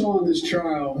 as we saw in this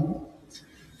trial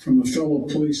from the fellow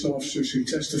police officers who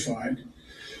testified,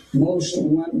 most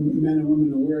men and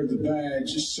women who wear the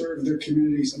badge serve their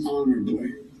communities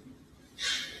honorably.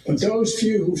 But those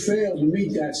few who fail to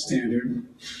meet that standard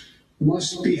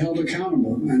must be held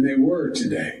accountable, and they were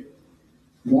today.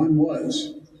 One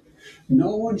was.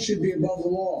 No one should be above the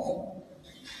law.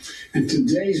 And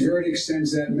today's verdict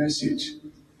sends that message.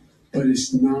 But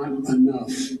it's not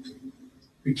enough.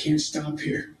 We can't stop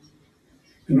here.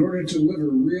 In order to deliver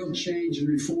real change and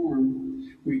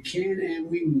reform, we can and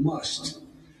we must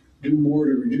do more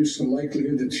to reduce the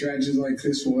likelihood that tragedies like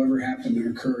this will ever happen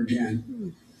and occur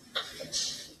again.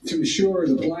 To ensure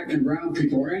the black and brown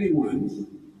people, or anyone,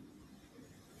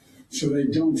 so they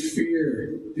don't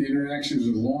fear the interactions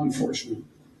with law enforcement,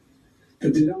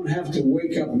 that they don't have to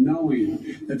wake up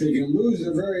knowing that they can lose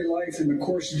their very life in the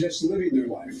course of just living their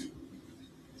life.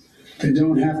 They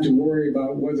don't have to worry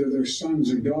about whether their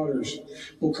sons or daughters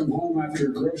will come home after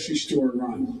a grocery store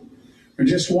run, or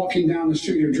just walking down the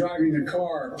street, or driving the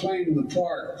car, or playing in the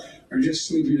park, or just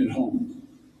sleeping at home.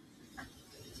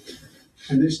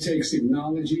 And this takes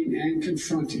acknowledging and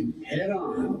confronting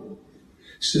head-on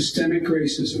systemic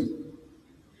racism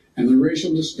and the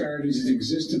racial disparities that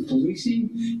exist in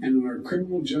policing and in our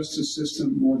criminal justice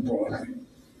system more broadly.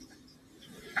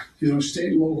 You know,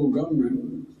 state and local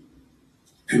government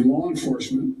and law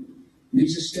enforcement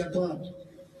needs to step up,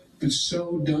 but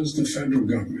so does the federal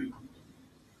government.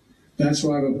 That's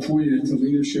why I've appointed the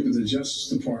leadership of the Justice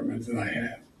Department that I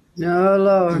have. Oh,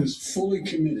 Lord. That is fully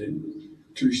committed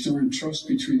to restoring trust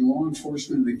between law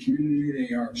enforcement and the community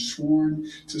they are sworn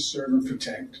to serve and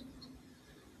protect.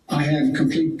 I have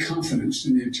complete confidence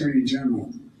in the Attorney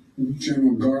General,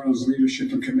 General Garland's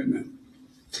leadership and commitment.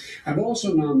 I've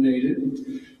also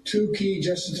nominated 2 key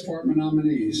Justice Department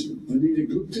nominees, Anita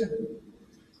Gupta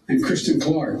and Kristen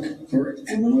Clark, who are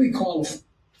eminently qualified.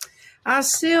 I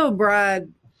still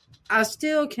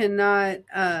cannot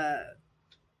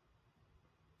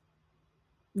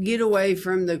get away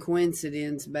from the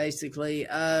coincidence, basically,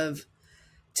 of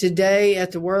today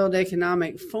at the World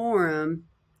Economic Forum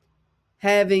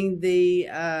having the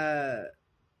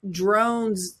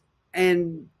drones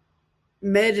and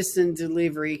medicine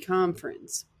delivery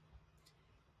conference.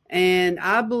 And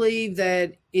I believe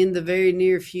that in the very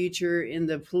near future, in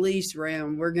the police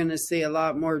realm, we're going to see a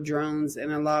lot more drones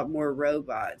and a lot more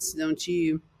robots, don't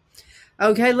you?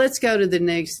 Okay, let's go to the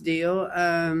next deal.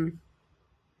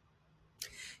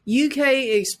 UK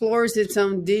explores its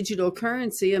own digital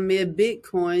currency amid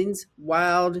Bitcoin's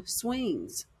wild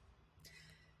swings.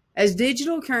 As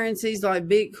digital currencies like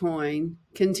Bitcoin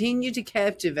continue to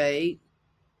captivate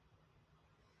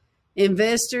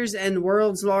investors and the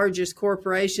world's largest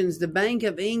corporations, the Bank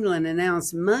of England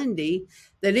announced Monday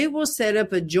that it will set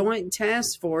up a joint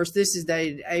task force. This is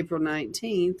dated April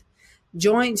 19th.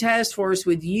 Joint task force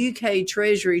with UK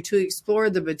Treasury to explore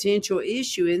the potential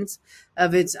issuance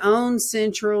of its own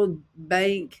central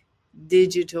bank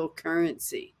digital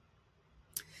currency.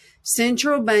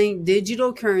 Central bank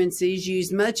digital currencies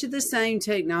use much of the same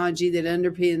technology that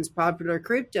underpins popular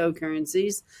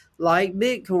cryptocurrencies like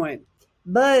Bitcoin,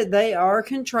 but they are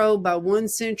controlled by one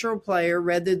central player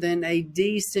rather than a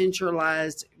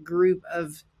decentralized group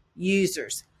of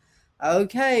users.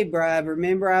 Okay, Brad,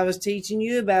 remember I was teaching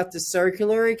you about the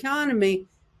circular economy.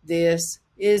 This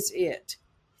is it.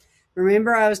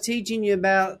 Remember I was teaching you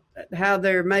about how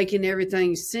they're making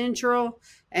everything central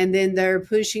and then they're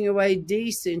pushing away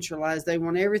decentralized. They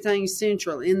want everything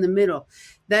central in the middle.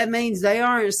 That means they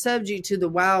aren't subject to the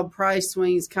wild price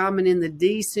swings common in the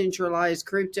decentralized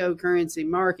cryptocurrency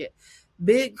market.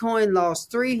 Bitcoin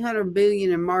lost $300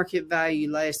 billion in market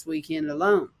value last weekend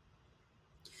alone.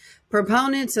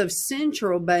 Proponents of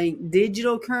central bank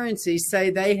digital currencies say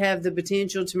they have the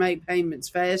potential to make payments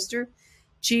faster,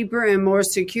 cheaper, and more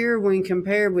secure when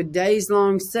compared with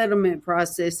days-long settlement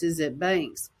processes at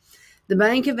banks. The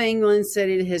Bank of England said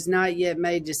it has not yet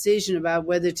made a decision about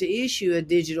whether to issue a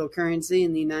digital currency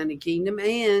in the United Kingdom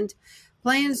and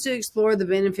plans to explore the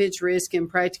benefits, risks, and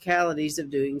practicalities of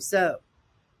doing so.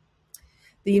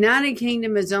 The United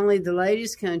Kingdom is only the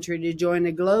latest country to join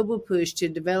a global push to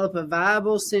develop a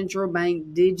viable central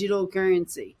bank digital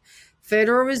currency.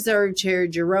 Federal Reserve Chair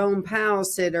Jerome Powell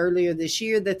said earlier this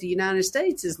year that the United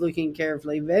States is looking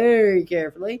carefully, very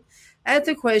carefully, at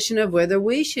the question of whether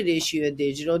we should issue a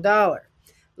digital dollar.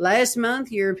 Last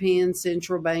month, European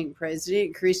Central Bank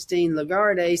President Christine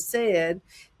Lagarde said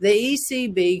the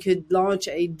ECB could launch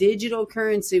a digital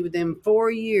currency within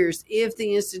 4 years if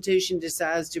the institution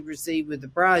decides to proceed with the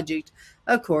project,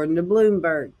 according to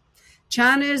Bloomberg.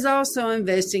 China is also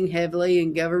investing heavily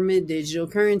in government digital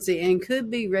currency and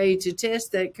could be ready to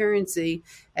test that currency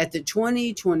at the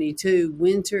 2022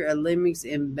 Winter Olympics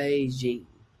in Beijing.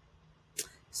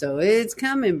 So it's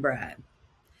coming, Brad.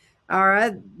 All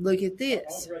right, look at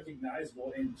this.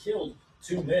 Unrecognizable and killed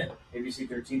two men. ABC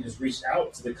 13 has reached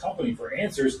out to the company for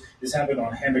answers. This happened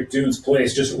on Hammock Dunes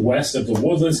Place, just west of the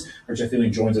Woodlands, where Jeff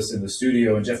Ealing joins us in the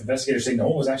studio. And Jeff, investigators say no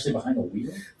one was actually behind the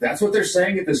wheel? That's what they're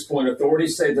saying at this point.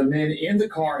 Authorities say the men in the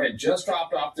car had just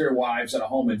dropped off their wives at a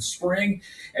home in Spring,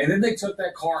 and then they took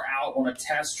that car out on a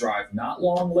test drive. Not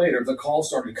long later, the call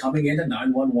started coming in to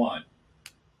 911.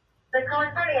 The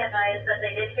calling party advised that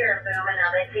they did hear a boom and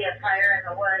now they see a fire in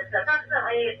the woods,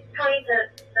 approximately 20 to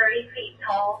 30 feet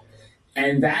tall.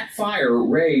 And that fire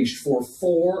raged for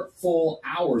 4 full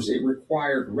hours. It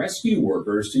required rescue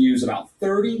workers to use about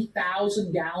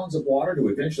 30,000 gallons of water to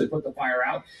eventually put the fire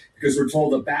out, because we're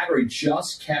told the battery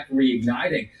just kept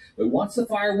reigniting. But once the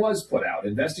fire was put out,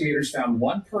 investigators found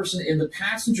one person in the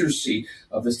passenger seat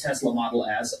of this Tesla Model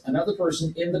S, another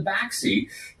person in the back seat,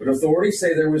 but authorities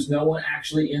say there was no one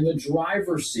actually in the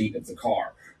driver's seat of the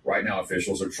car. Right now,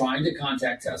 officials are trying to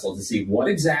contact Tesla to see what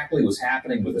exactly was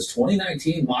happening with this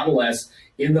 2019 Model S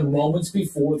in the moments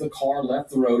before the car left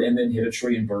the road and then hit a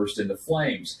tree and burst into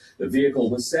flames. The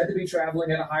vehicle was said to be traveling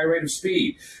at a high rate of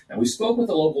speed. And we spoke with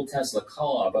the local Tesla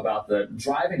club about the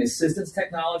driving assistance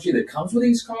technology that comes with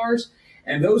these cars.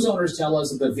 And those owners tell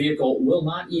us that the vehicle will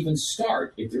not even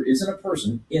start if there isn't a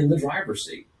person in the driver's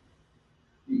seat.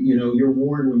 You know, you're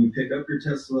warned when you pick up your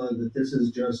Tesla that this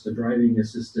is just a driving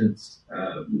assistance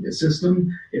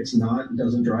system. It's not,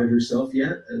 doesn't drive yourself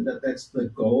yet. That's the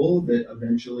goal, that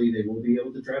eventually they will be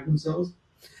able to drive themselves.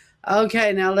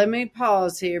 Okay, now let me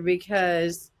pause here,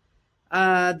 because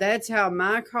that's how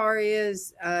my car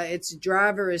is. It's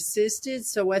driver assisted.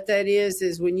 So what that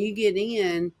is when you get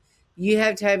in, you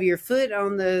have to have your foot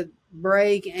on the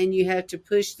brake and you have to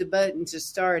push the button to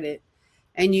start it.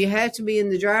 And you have to be in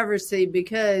the driver's seat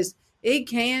because it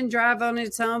can drive on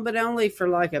its own, but only for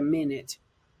like a minute.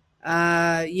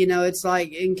 It's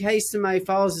like in case somebody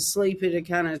falls asleep, it'll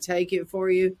kind of take it for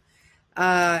you.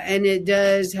 And it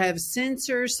does have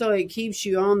sensors, so it keeps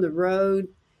you on the road.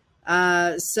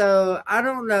 So I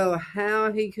don't know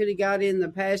how he could have got in the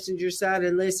passenger side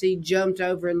unless he jumped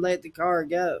over and let the car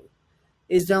go.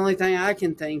 Is the only thing I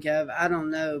can think of. I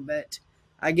don't know, but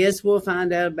I guess we'll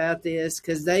find out about this,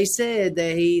 because they said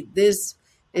that this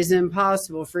is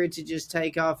impossible for it to just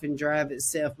take off and drive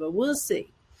itself, but we'll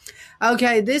see.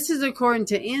 Okay, this is according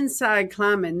to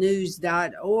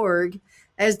InsideClimateNews.org.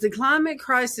 As the climate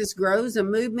crisis grows, a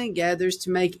movement gathers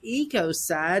to make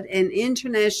ecocide an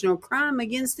international crime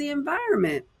against the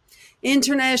environment.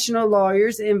 International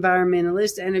lawyers,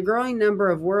 environmentalists, and a growing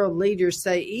number of world leaders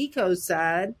say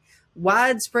ecocide,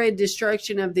 widespread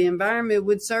destruction of the environment,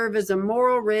 would serve as a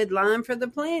moral red line for the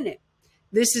planet.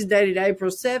 This is dated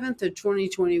April 7th of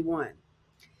 2021.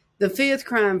 The fifth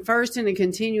crime, first in a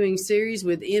continuing series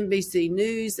with NBC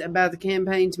News about the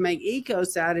campaign to make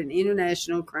ecocide an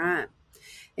international crime.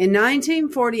 In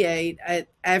 1948,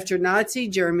 after Nazi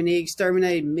Germany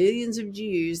exterminated millions of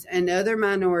Jews and other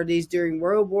minorities during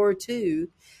World War II,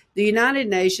 the United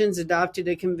Nations adopted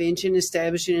a convention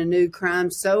establishing a new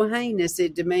crime so heinous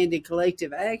it demanded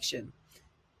collective action.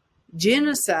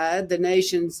 Genocide, the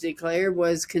nations declared,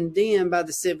 was condemned by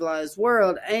the civilized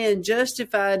world and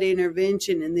justified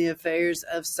intervention in the affairs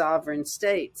of sovereign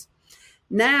states.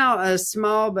 Now, a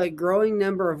small but growing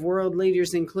number of world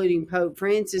leaders, including Pope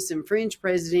Francis and French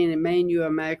President Emmanuel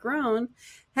Macron,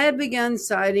 have begun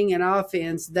citing an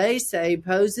offense they say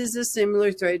poses a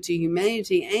similar threat to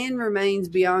humanity and remains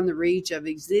beyond the reach of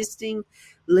existing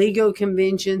legal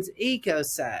conventions: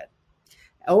 ecocide,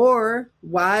 or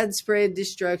widespread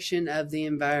destruction of the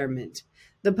environment.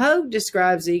 The Pope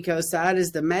describes ecocide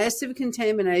as the massive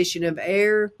contamination of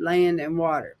air, land, and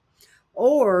water,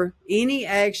 or any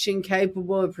action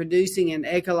capable of producing an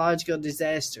ecological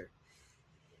disaster,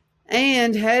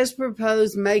 and has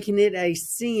proposed making it a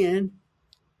sin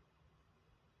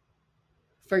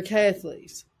for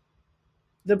Catholics.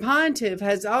 The pontiff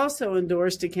has also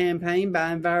endorsed a campaign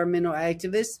by environmental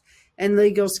activists and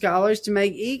legal scholars to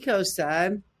make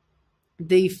ecocide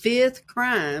the fifth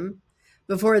crime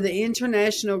before the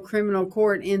International Criminal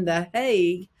Court in The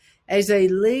Hague, as a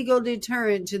legal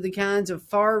deterrent to the kinds of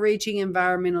far-reaching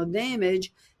environmental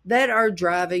damage that are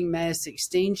driving mass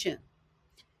extinction,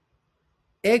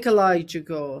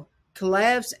 ecological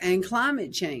collapse, and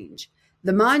climate change.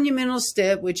 The monumental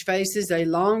step, which faces a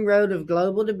long road of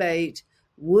global debate,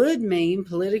 would mean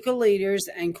political leaders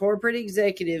and corporate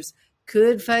executives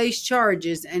could face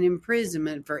charges and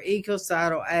imprisonment for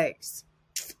ecocidal acts.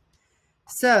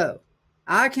 So,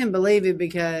 I can believe it,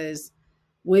 because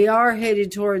we are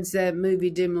headed towards that movie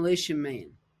Demolition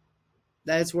Man.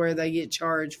 That's where they get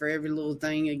charged for every little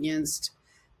thing against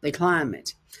the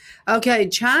climate. Okay,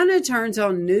 China turns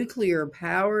on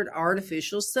nuclear-powered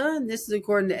artificial sun. This is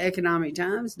according to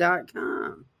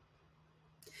economictimes.com.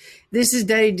 This is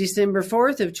dated December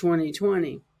 4th of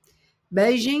 2020.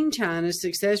 Beijing, China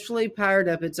successfully powered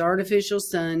up its artificial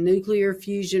sun nuclear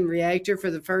fusion reactor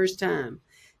for the first time.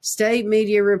 State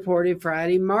media reported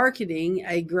Friday, marketing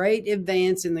a great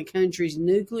advance in the country's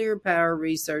nuclear power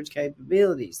research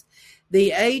capabilities.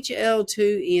 The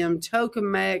HL-2M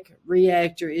tokamak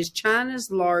reactor is China's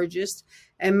largest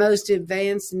and most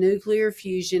advanced nuclear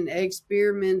fusion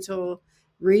experimental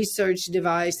research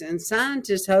device, and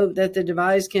scientists hope that the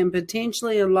device can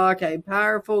potentially unlock a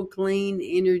powerful clean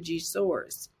energy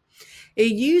source.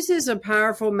 It uses a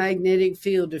powerful magnetic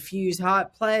field to fuse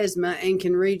hot plasma and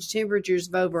can reach temperatures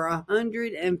of over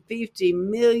 150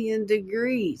 million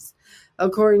degrees,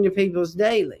 according to People's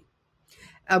Daily,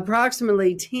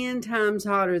 approximately 10 times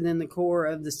hotter than the core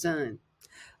of the sun.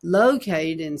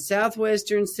 Located in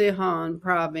southwestern Sichuan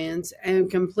province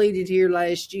and completed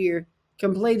last year,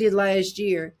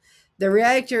 the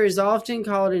reactor is often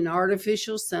called an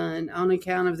artificial sun on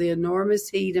account of the enormous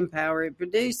heat and power it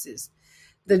produces.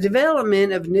 The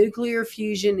development of nuclear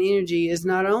fusion energy is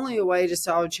not only a way to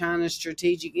solve China's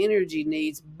strategic energy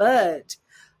needs, but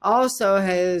also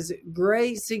has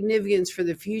great significance for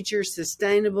the future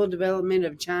sustainable development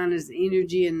of China's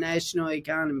energy and national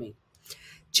economy.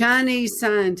 Chinese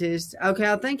scientists,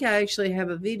 okay, I think I actually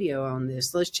have a video on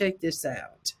this. Let's check this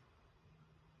out.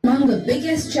 Among the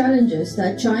biggest challenges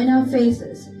that China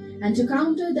faces, and to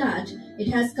counter that,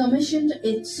 it has commissioned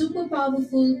its super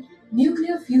powerful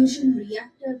nuclear fusion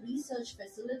reactor research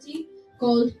facility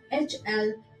called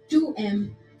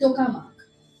HL-2M tokamak.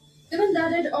 Given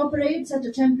that it operates at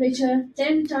a temperature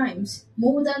 10 times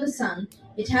more than the sun,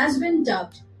 it has been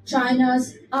dubbed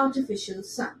China's artificial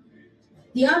sun.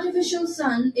 The artificial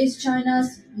sun is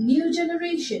China's new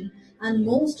generation and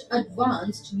most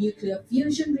advanced nuclear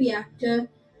fusion reactor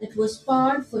that was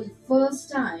powered for the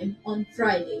first time on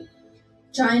Friday.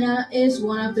 China is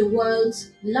one of the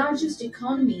world's largest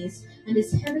economies and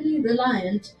is heavily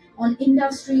reliant on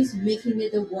industries, making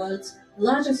it the world's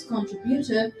largest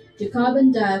contributor to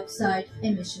carbon dioxide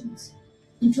emissions.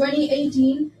 In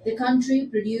 2018, the country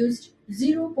produced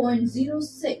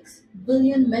 0.06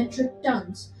 billion metric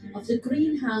tons of the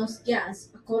greenhouse gas,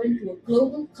 according to a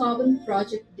global carbon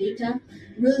project data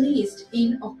released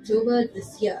in October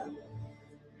this year.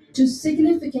 To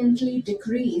significantly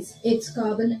decrease its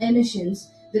carbon emissions,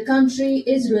 the country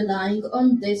is relying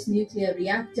on this nuclear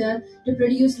reactor to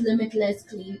produce limitless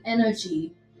clean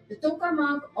energy. The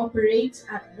tokamak operates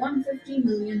at 150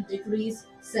 million degrees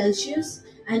Celsius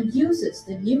and uses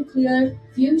the nuclear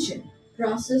fusion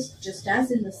process just as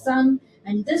in the sun,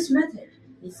 and this method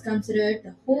is considered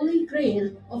the holy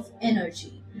grail of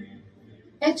energy.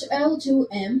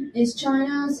 HL-2M is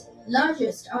China's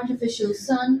largest artificial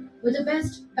sun with the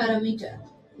best parameter.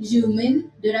 Zhu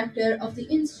Min, director of the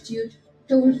institute,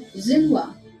 told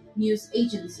Xinhua news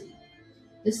agency.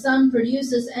 The sun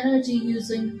produces energy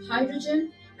using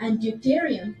hydrogen and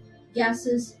deuterium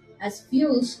gases as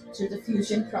fuels through the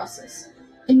fusion process.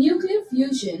 In nuclear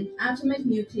fusion, atomic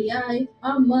nuclei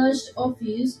are merged or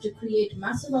fused to create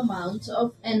massive amounts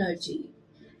of energy.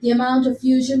 The amount of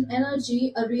fusion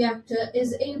energy a reactor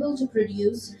is able to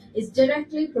produce is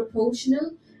directly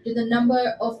proportional to the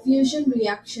number of fusion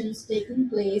reactions taking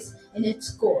place in its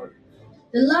core.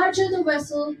 The larger the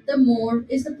vessel, the more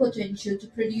is the potential to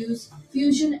produce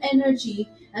fusion energy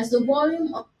as the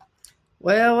volume of...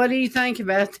 Well, what do you think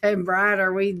about that, Bride?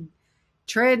 Are we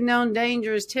treading on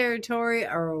dangerous territory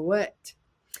or what?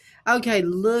 Okay,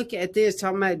 look at this,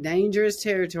 talking about dangerous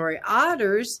territory.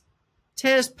 Otters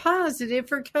test positive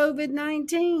for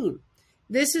COVID-19.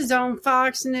 This is on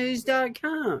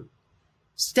foxnews.com.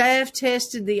 Staff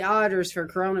tested the otters for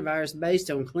coronavirus based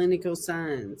on clinical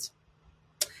signs.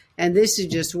 And this is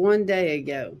just one day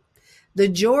ago. The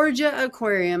Georgia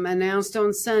Aquarium announced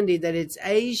on Sunday that its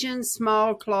Asian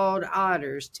small-clawed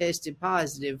otters tested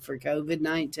positive for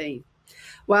COVID-19.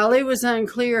 While it was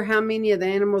unclear how many of the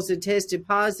animals had tested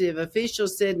positive,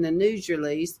 officials said in a news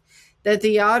release that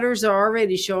the otters are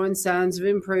already showing signs of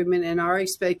improvement and are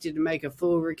expected to make a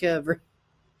full recovery.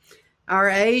 Our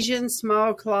Asian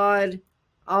small-clawed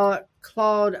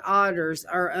otters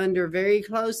are under very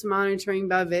close monitoring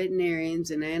by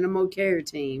veterinarians and animal care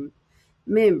team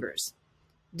members,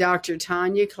 Dr.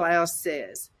 Tanya Klaus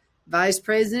says, Vice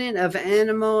President of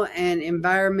Animal and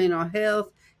Environmental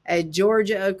Health at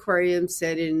Georgia Aquarium,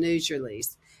 said in a news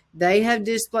release. They have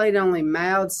displayed only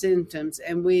mild symptoms,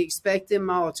 and we expect them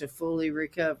all to fully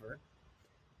recover.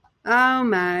 Oh,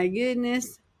 my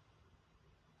goodness.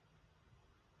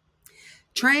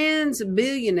 Trans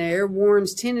billionaire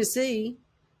warns Tennessee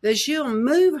that she'll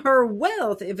move her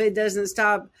wealth if it doesn't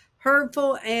stop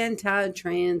hurtful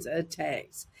anti-trans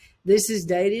attacks. This is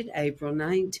dated April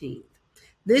 19th.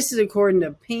 This is according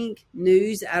to Pink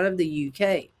News out of the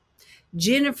UK.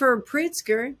 Jennifer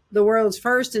Pritzker, the world's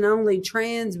first and only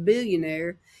trans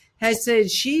billionaire, has said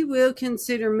she will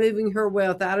consider moving her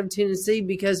wealth out of Tennessee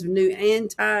because of new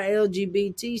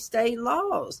anti-LGBT state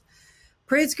laws.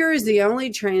 Pritzker is the only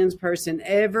trans person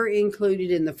ever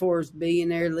included in the Forbes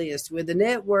billionaire list, with a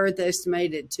net worth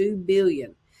estimated at $2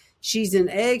 billion. She's an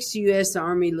ex-U.S.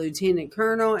 Army lieutenant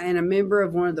colonel and a member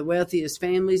of one of the wealthiest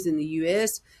families in the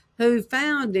U.S. who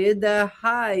founded the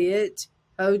Hyatt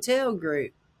Hotel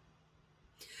Group.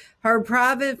 Her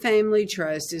private family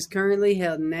trust is currently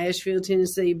held in Nashville,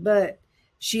 Tennessee, but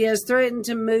she has threatened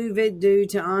to move it due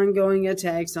to ongoing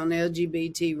attacks on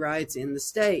LGBT rights in the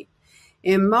state.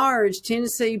 In March,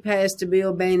 Tennessee passed a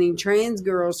bill banning trans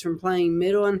girls from playing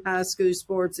middle and high school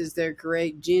sports as their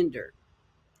correct gender.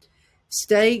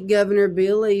 State Governor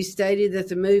Bill Lee stated that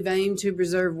the move aimed to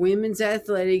preserve women's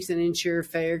athletics and ensure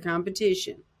fair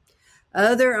competition.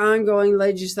 Other ongoing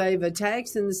legislative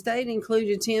attacks in the state include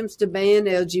attempts to ban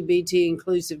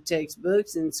LGBT-inclusive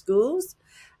textbooks in schools,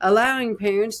 allowing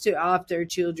parents to opt their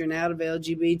children out of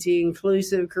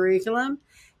LGBT-inclusive curriculum,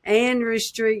 and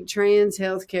restrict trans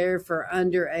health care for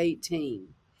under 18.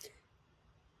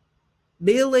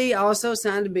 Bill Lee also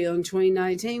signed a bill in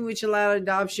 2019 which allowed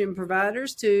adoption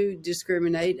providers to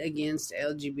discriminate against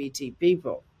LGBT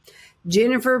people.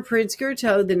 Jennifer Pritzker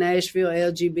told the Nashville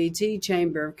LGBT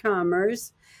Chamber of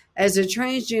Commerce, "As a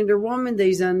transgender woman,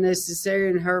 these unnecessary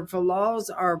and hurtful laws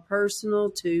are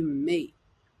personal to me."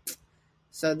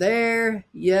 So there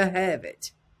you have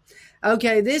it.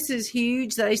 Okay, this is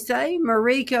huge. They say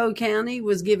Marico County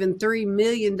was given $3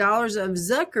 million of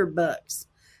Zuckerbucks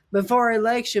before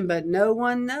election, but no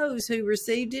one knows who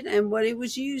received it and what it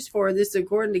was used for. This is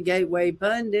according to Gateway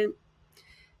Pundit.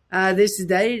 This is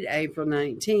dated April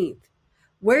 19th.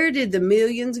 Where did the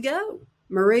millions go?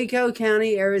 Marico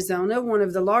County, Arizona, one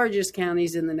of the largest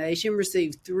counties in the nation,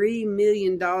 received $3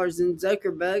 million in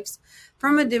Zuckerbucks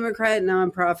from a Democrat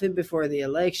nonprofit before the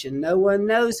election. No one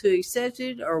knows who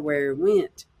accepted or where it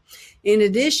went. In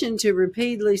addition to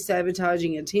repeatedly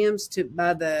sabotaging attempts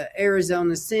by the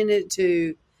Arizona Senate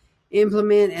to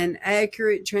implement an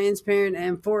accurate, transparent,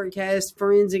 and forecast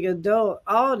forensic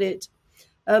audit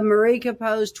of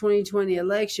Maricopa's 2020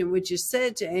 election, which is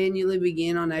set to annually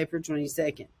begin on April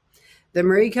 22nd. The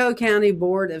Marico County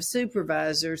Board of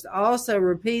Supervisors also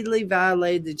repeatedly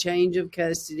violated the change of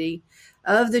custody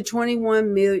of the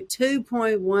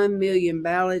 2.1 million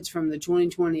ballots from the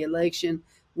 2020 election,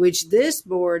 which this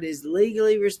board is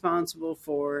legally responsible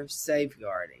for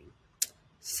safeguarding.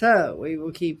 So we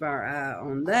will keep our eye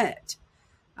on that.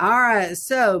 All right,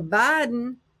 so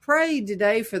Biden prayed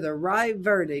today for the right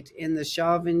verdict in the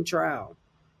Chauvin trial.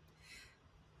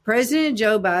 President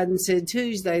Joe Biden said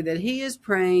Tuesday that he is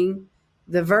praying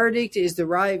the verdict is the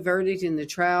right verdict in the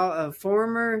trial of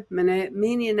former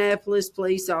Minneapolis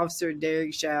police officer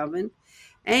Derek Chauvin,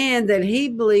 and that he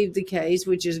believed the case,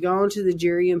 which has gone to the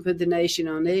jury and put the nation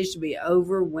on edge, to be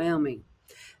overwhelming.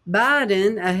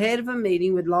 Biden, ahead of a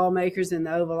meeting with lawmakers in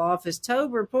the Oval Office,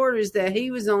 told reporters that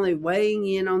he was only weighing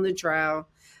in on the trial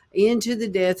into the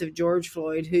death of George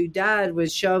Floyd, who died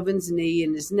with Chauvin's knee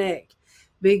in his neck,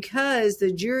 because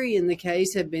the jury in the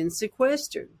case had been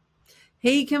sequestered.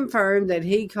 He confirmed that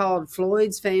he called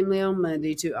Floyd's family on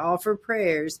Monday to offer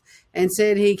prayers and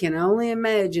said he can only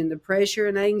imagine the pressure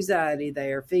and anxiety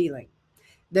they are feeling.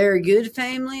 They're a good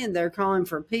family and they're calling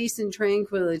for peace and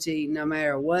tranquility no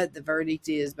matter what the verdict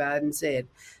is, Biden said.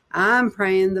 I'm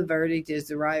praying the verdict is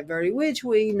the right verdict, which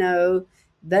we know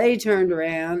they turned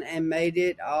around and made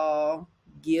it all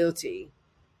guilty.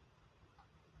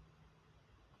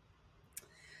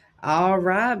 All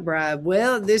right, Bride.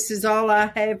 Well, this is all I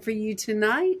have for you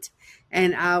tonight,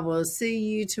 and I will see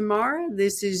you tomorrow.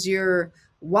 This is your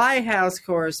White House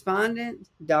correspondent,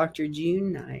 Dr.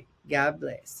 June Knight. God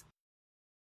bless.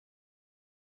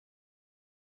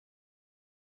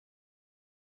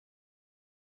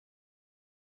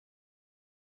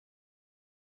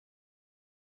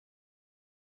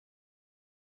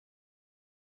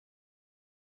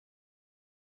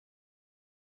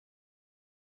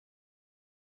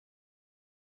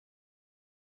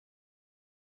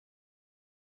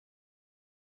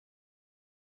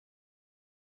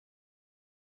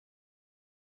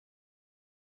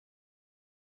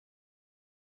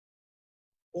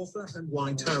 Author and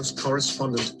White House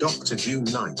correspondent Dr. June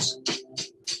Knight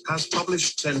has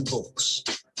published 10 books.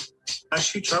 As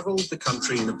she traveled the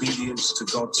country in obedience to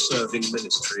God-serving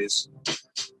ministries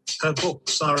Her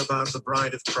books are about the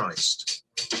bride of Christ,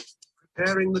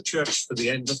 preparing the church for the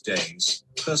end of days,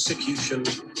 persecution,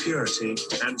 purity,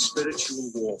 and spiritual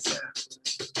warfare.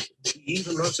 She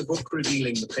even wrote a book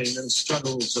revealing the pain and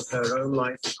struggles of her own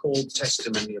life called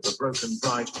Testimony of a Broken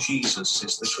Bride. Jesus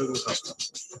is the true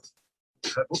husband.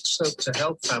 Her books hope to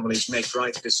help families make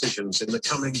right decisions in the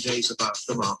coming days about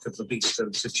the mark of the beast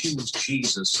and to choose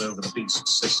Jesus over the beast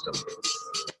system.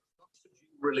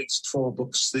 Released 4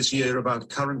 books this year about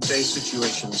current day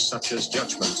situations such as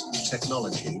judgment,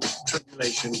 technology,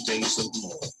 tribulation days, and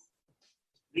more.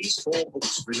 These 4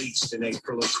 books released in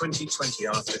April of 2020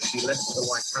 after she left the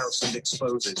White House and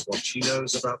exposes what she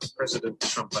knows about President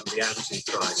Trump and the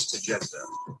Antichrist agenda.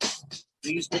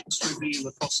 These books reveal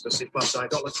apostasy plus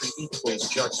idolatry equals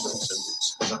judgment and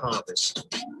it's for the harvest.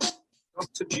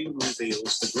 Dr. June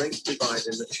reveals the great divide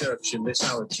in the church in this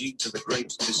hour due to the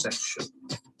great deception.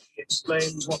 She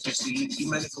explains what is the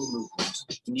ecumenical movement,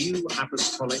 new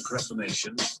apostolic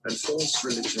reformation, and false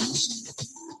religions,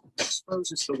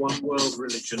 exposes the one world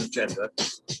religion agenda.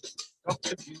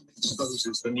 Dr. June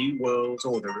exposes the new world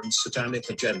order and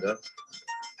satanic agenda.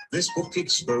 This book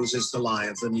exposes the lie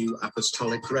of the new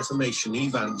apostolic reformation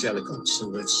evangelicals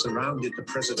who have surrounded the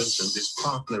president and is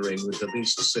partnering with the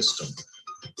beast system.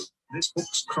 This book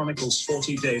chronicles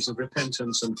 40 days of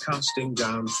repentance and casting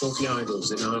down 40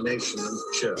 idols in our nation and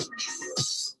church.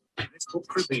 This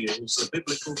book reveals the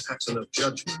biblical pattern of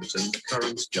judgment and the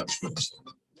current judgment.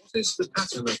 What is the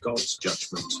pattern of God's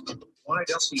judgment? Why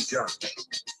does he judge?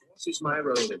 What is my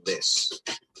role in this?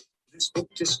 This book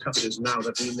discusses now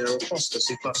that we know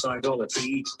apostasy plus idolatry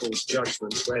equals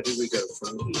judgment. Where do we go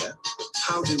from here?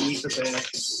 How do we prepare?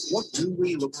 What do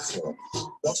we look for?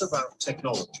 What about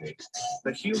technology?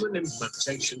 The human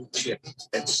implantation chip,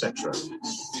 etc.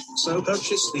 So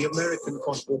purchase the American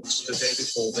Quad books today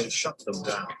before they shut them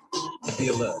down. Be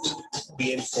alert.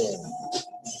 Be informed.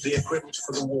 Be equipped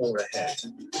for the war ahead.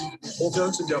 Or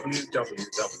go to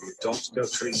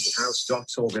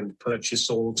www.gotreehouse.org and purchase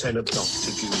all 10 of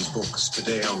Dr. June's books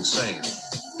today on sale.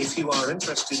 If you are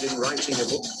interested in writing a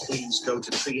book, please go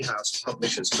to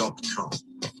treehousepublishers.com.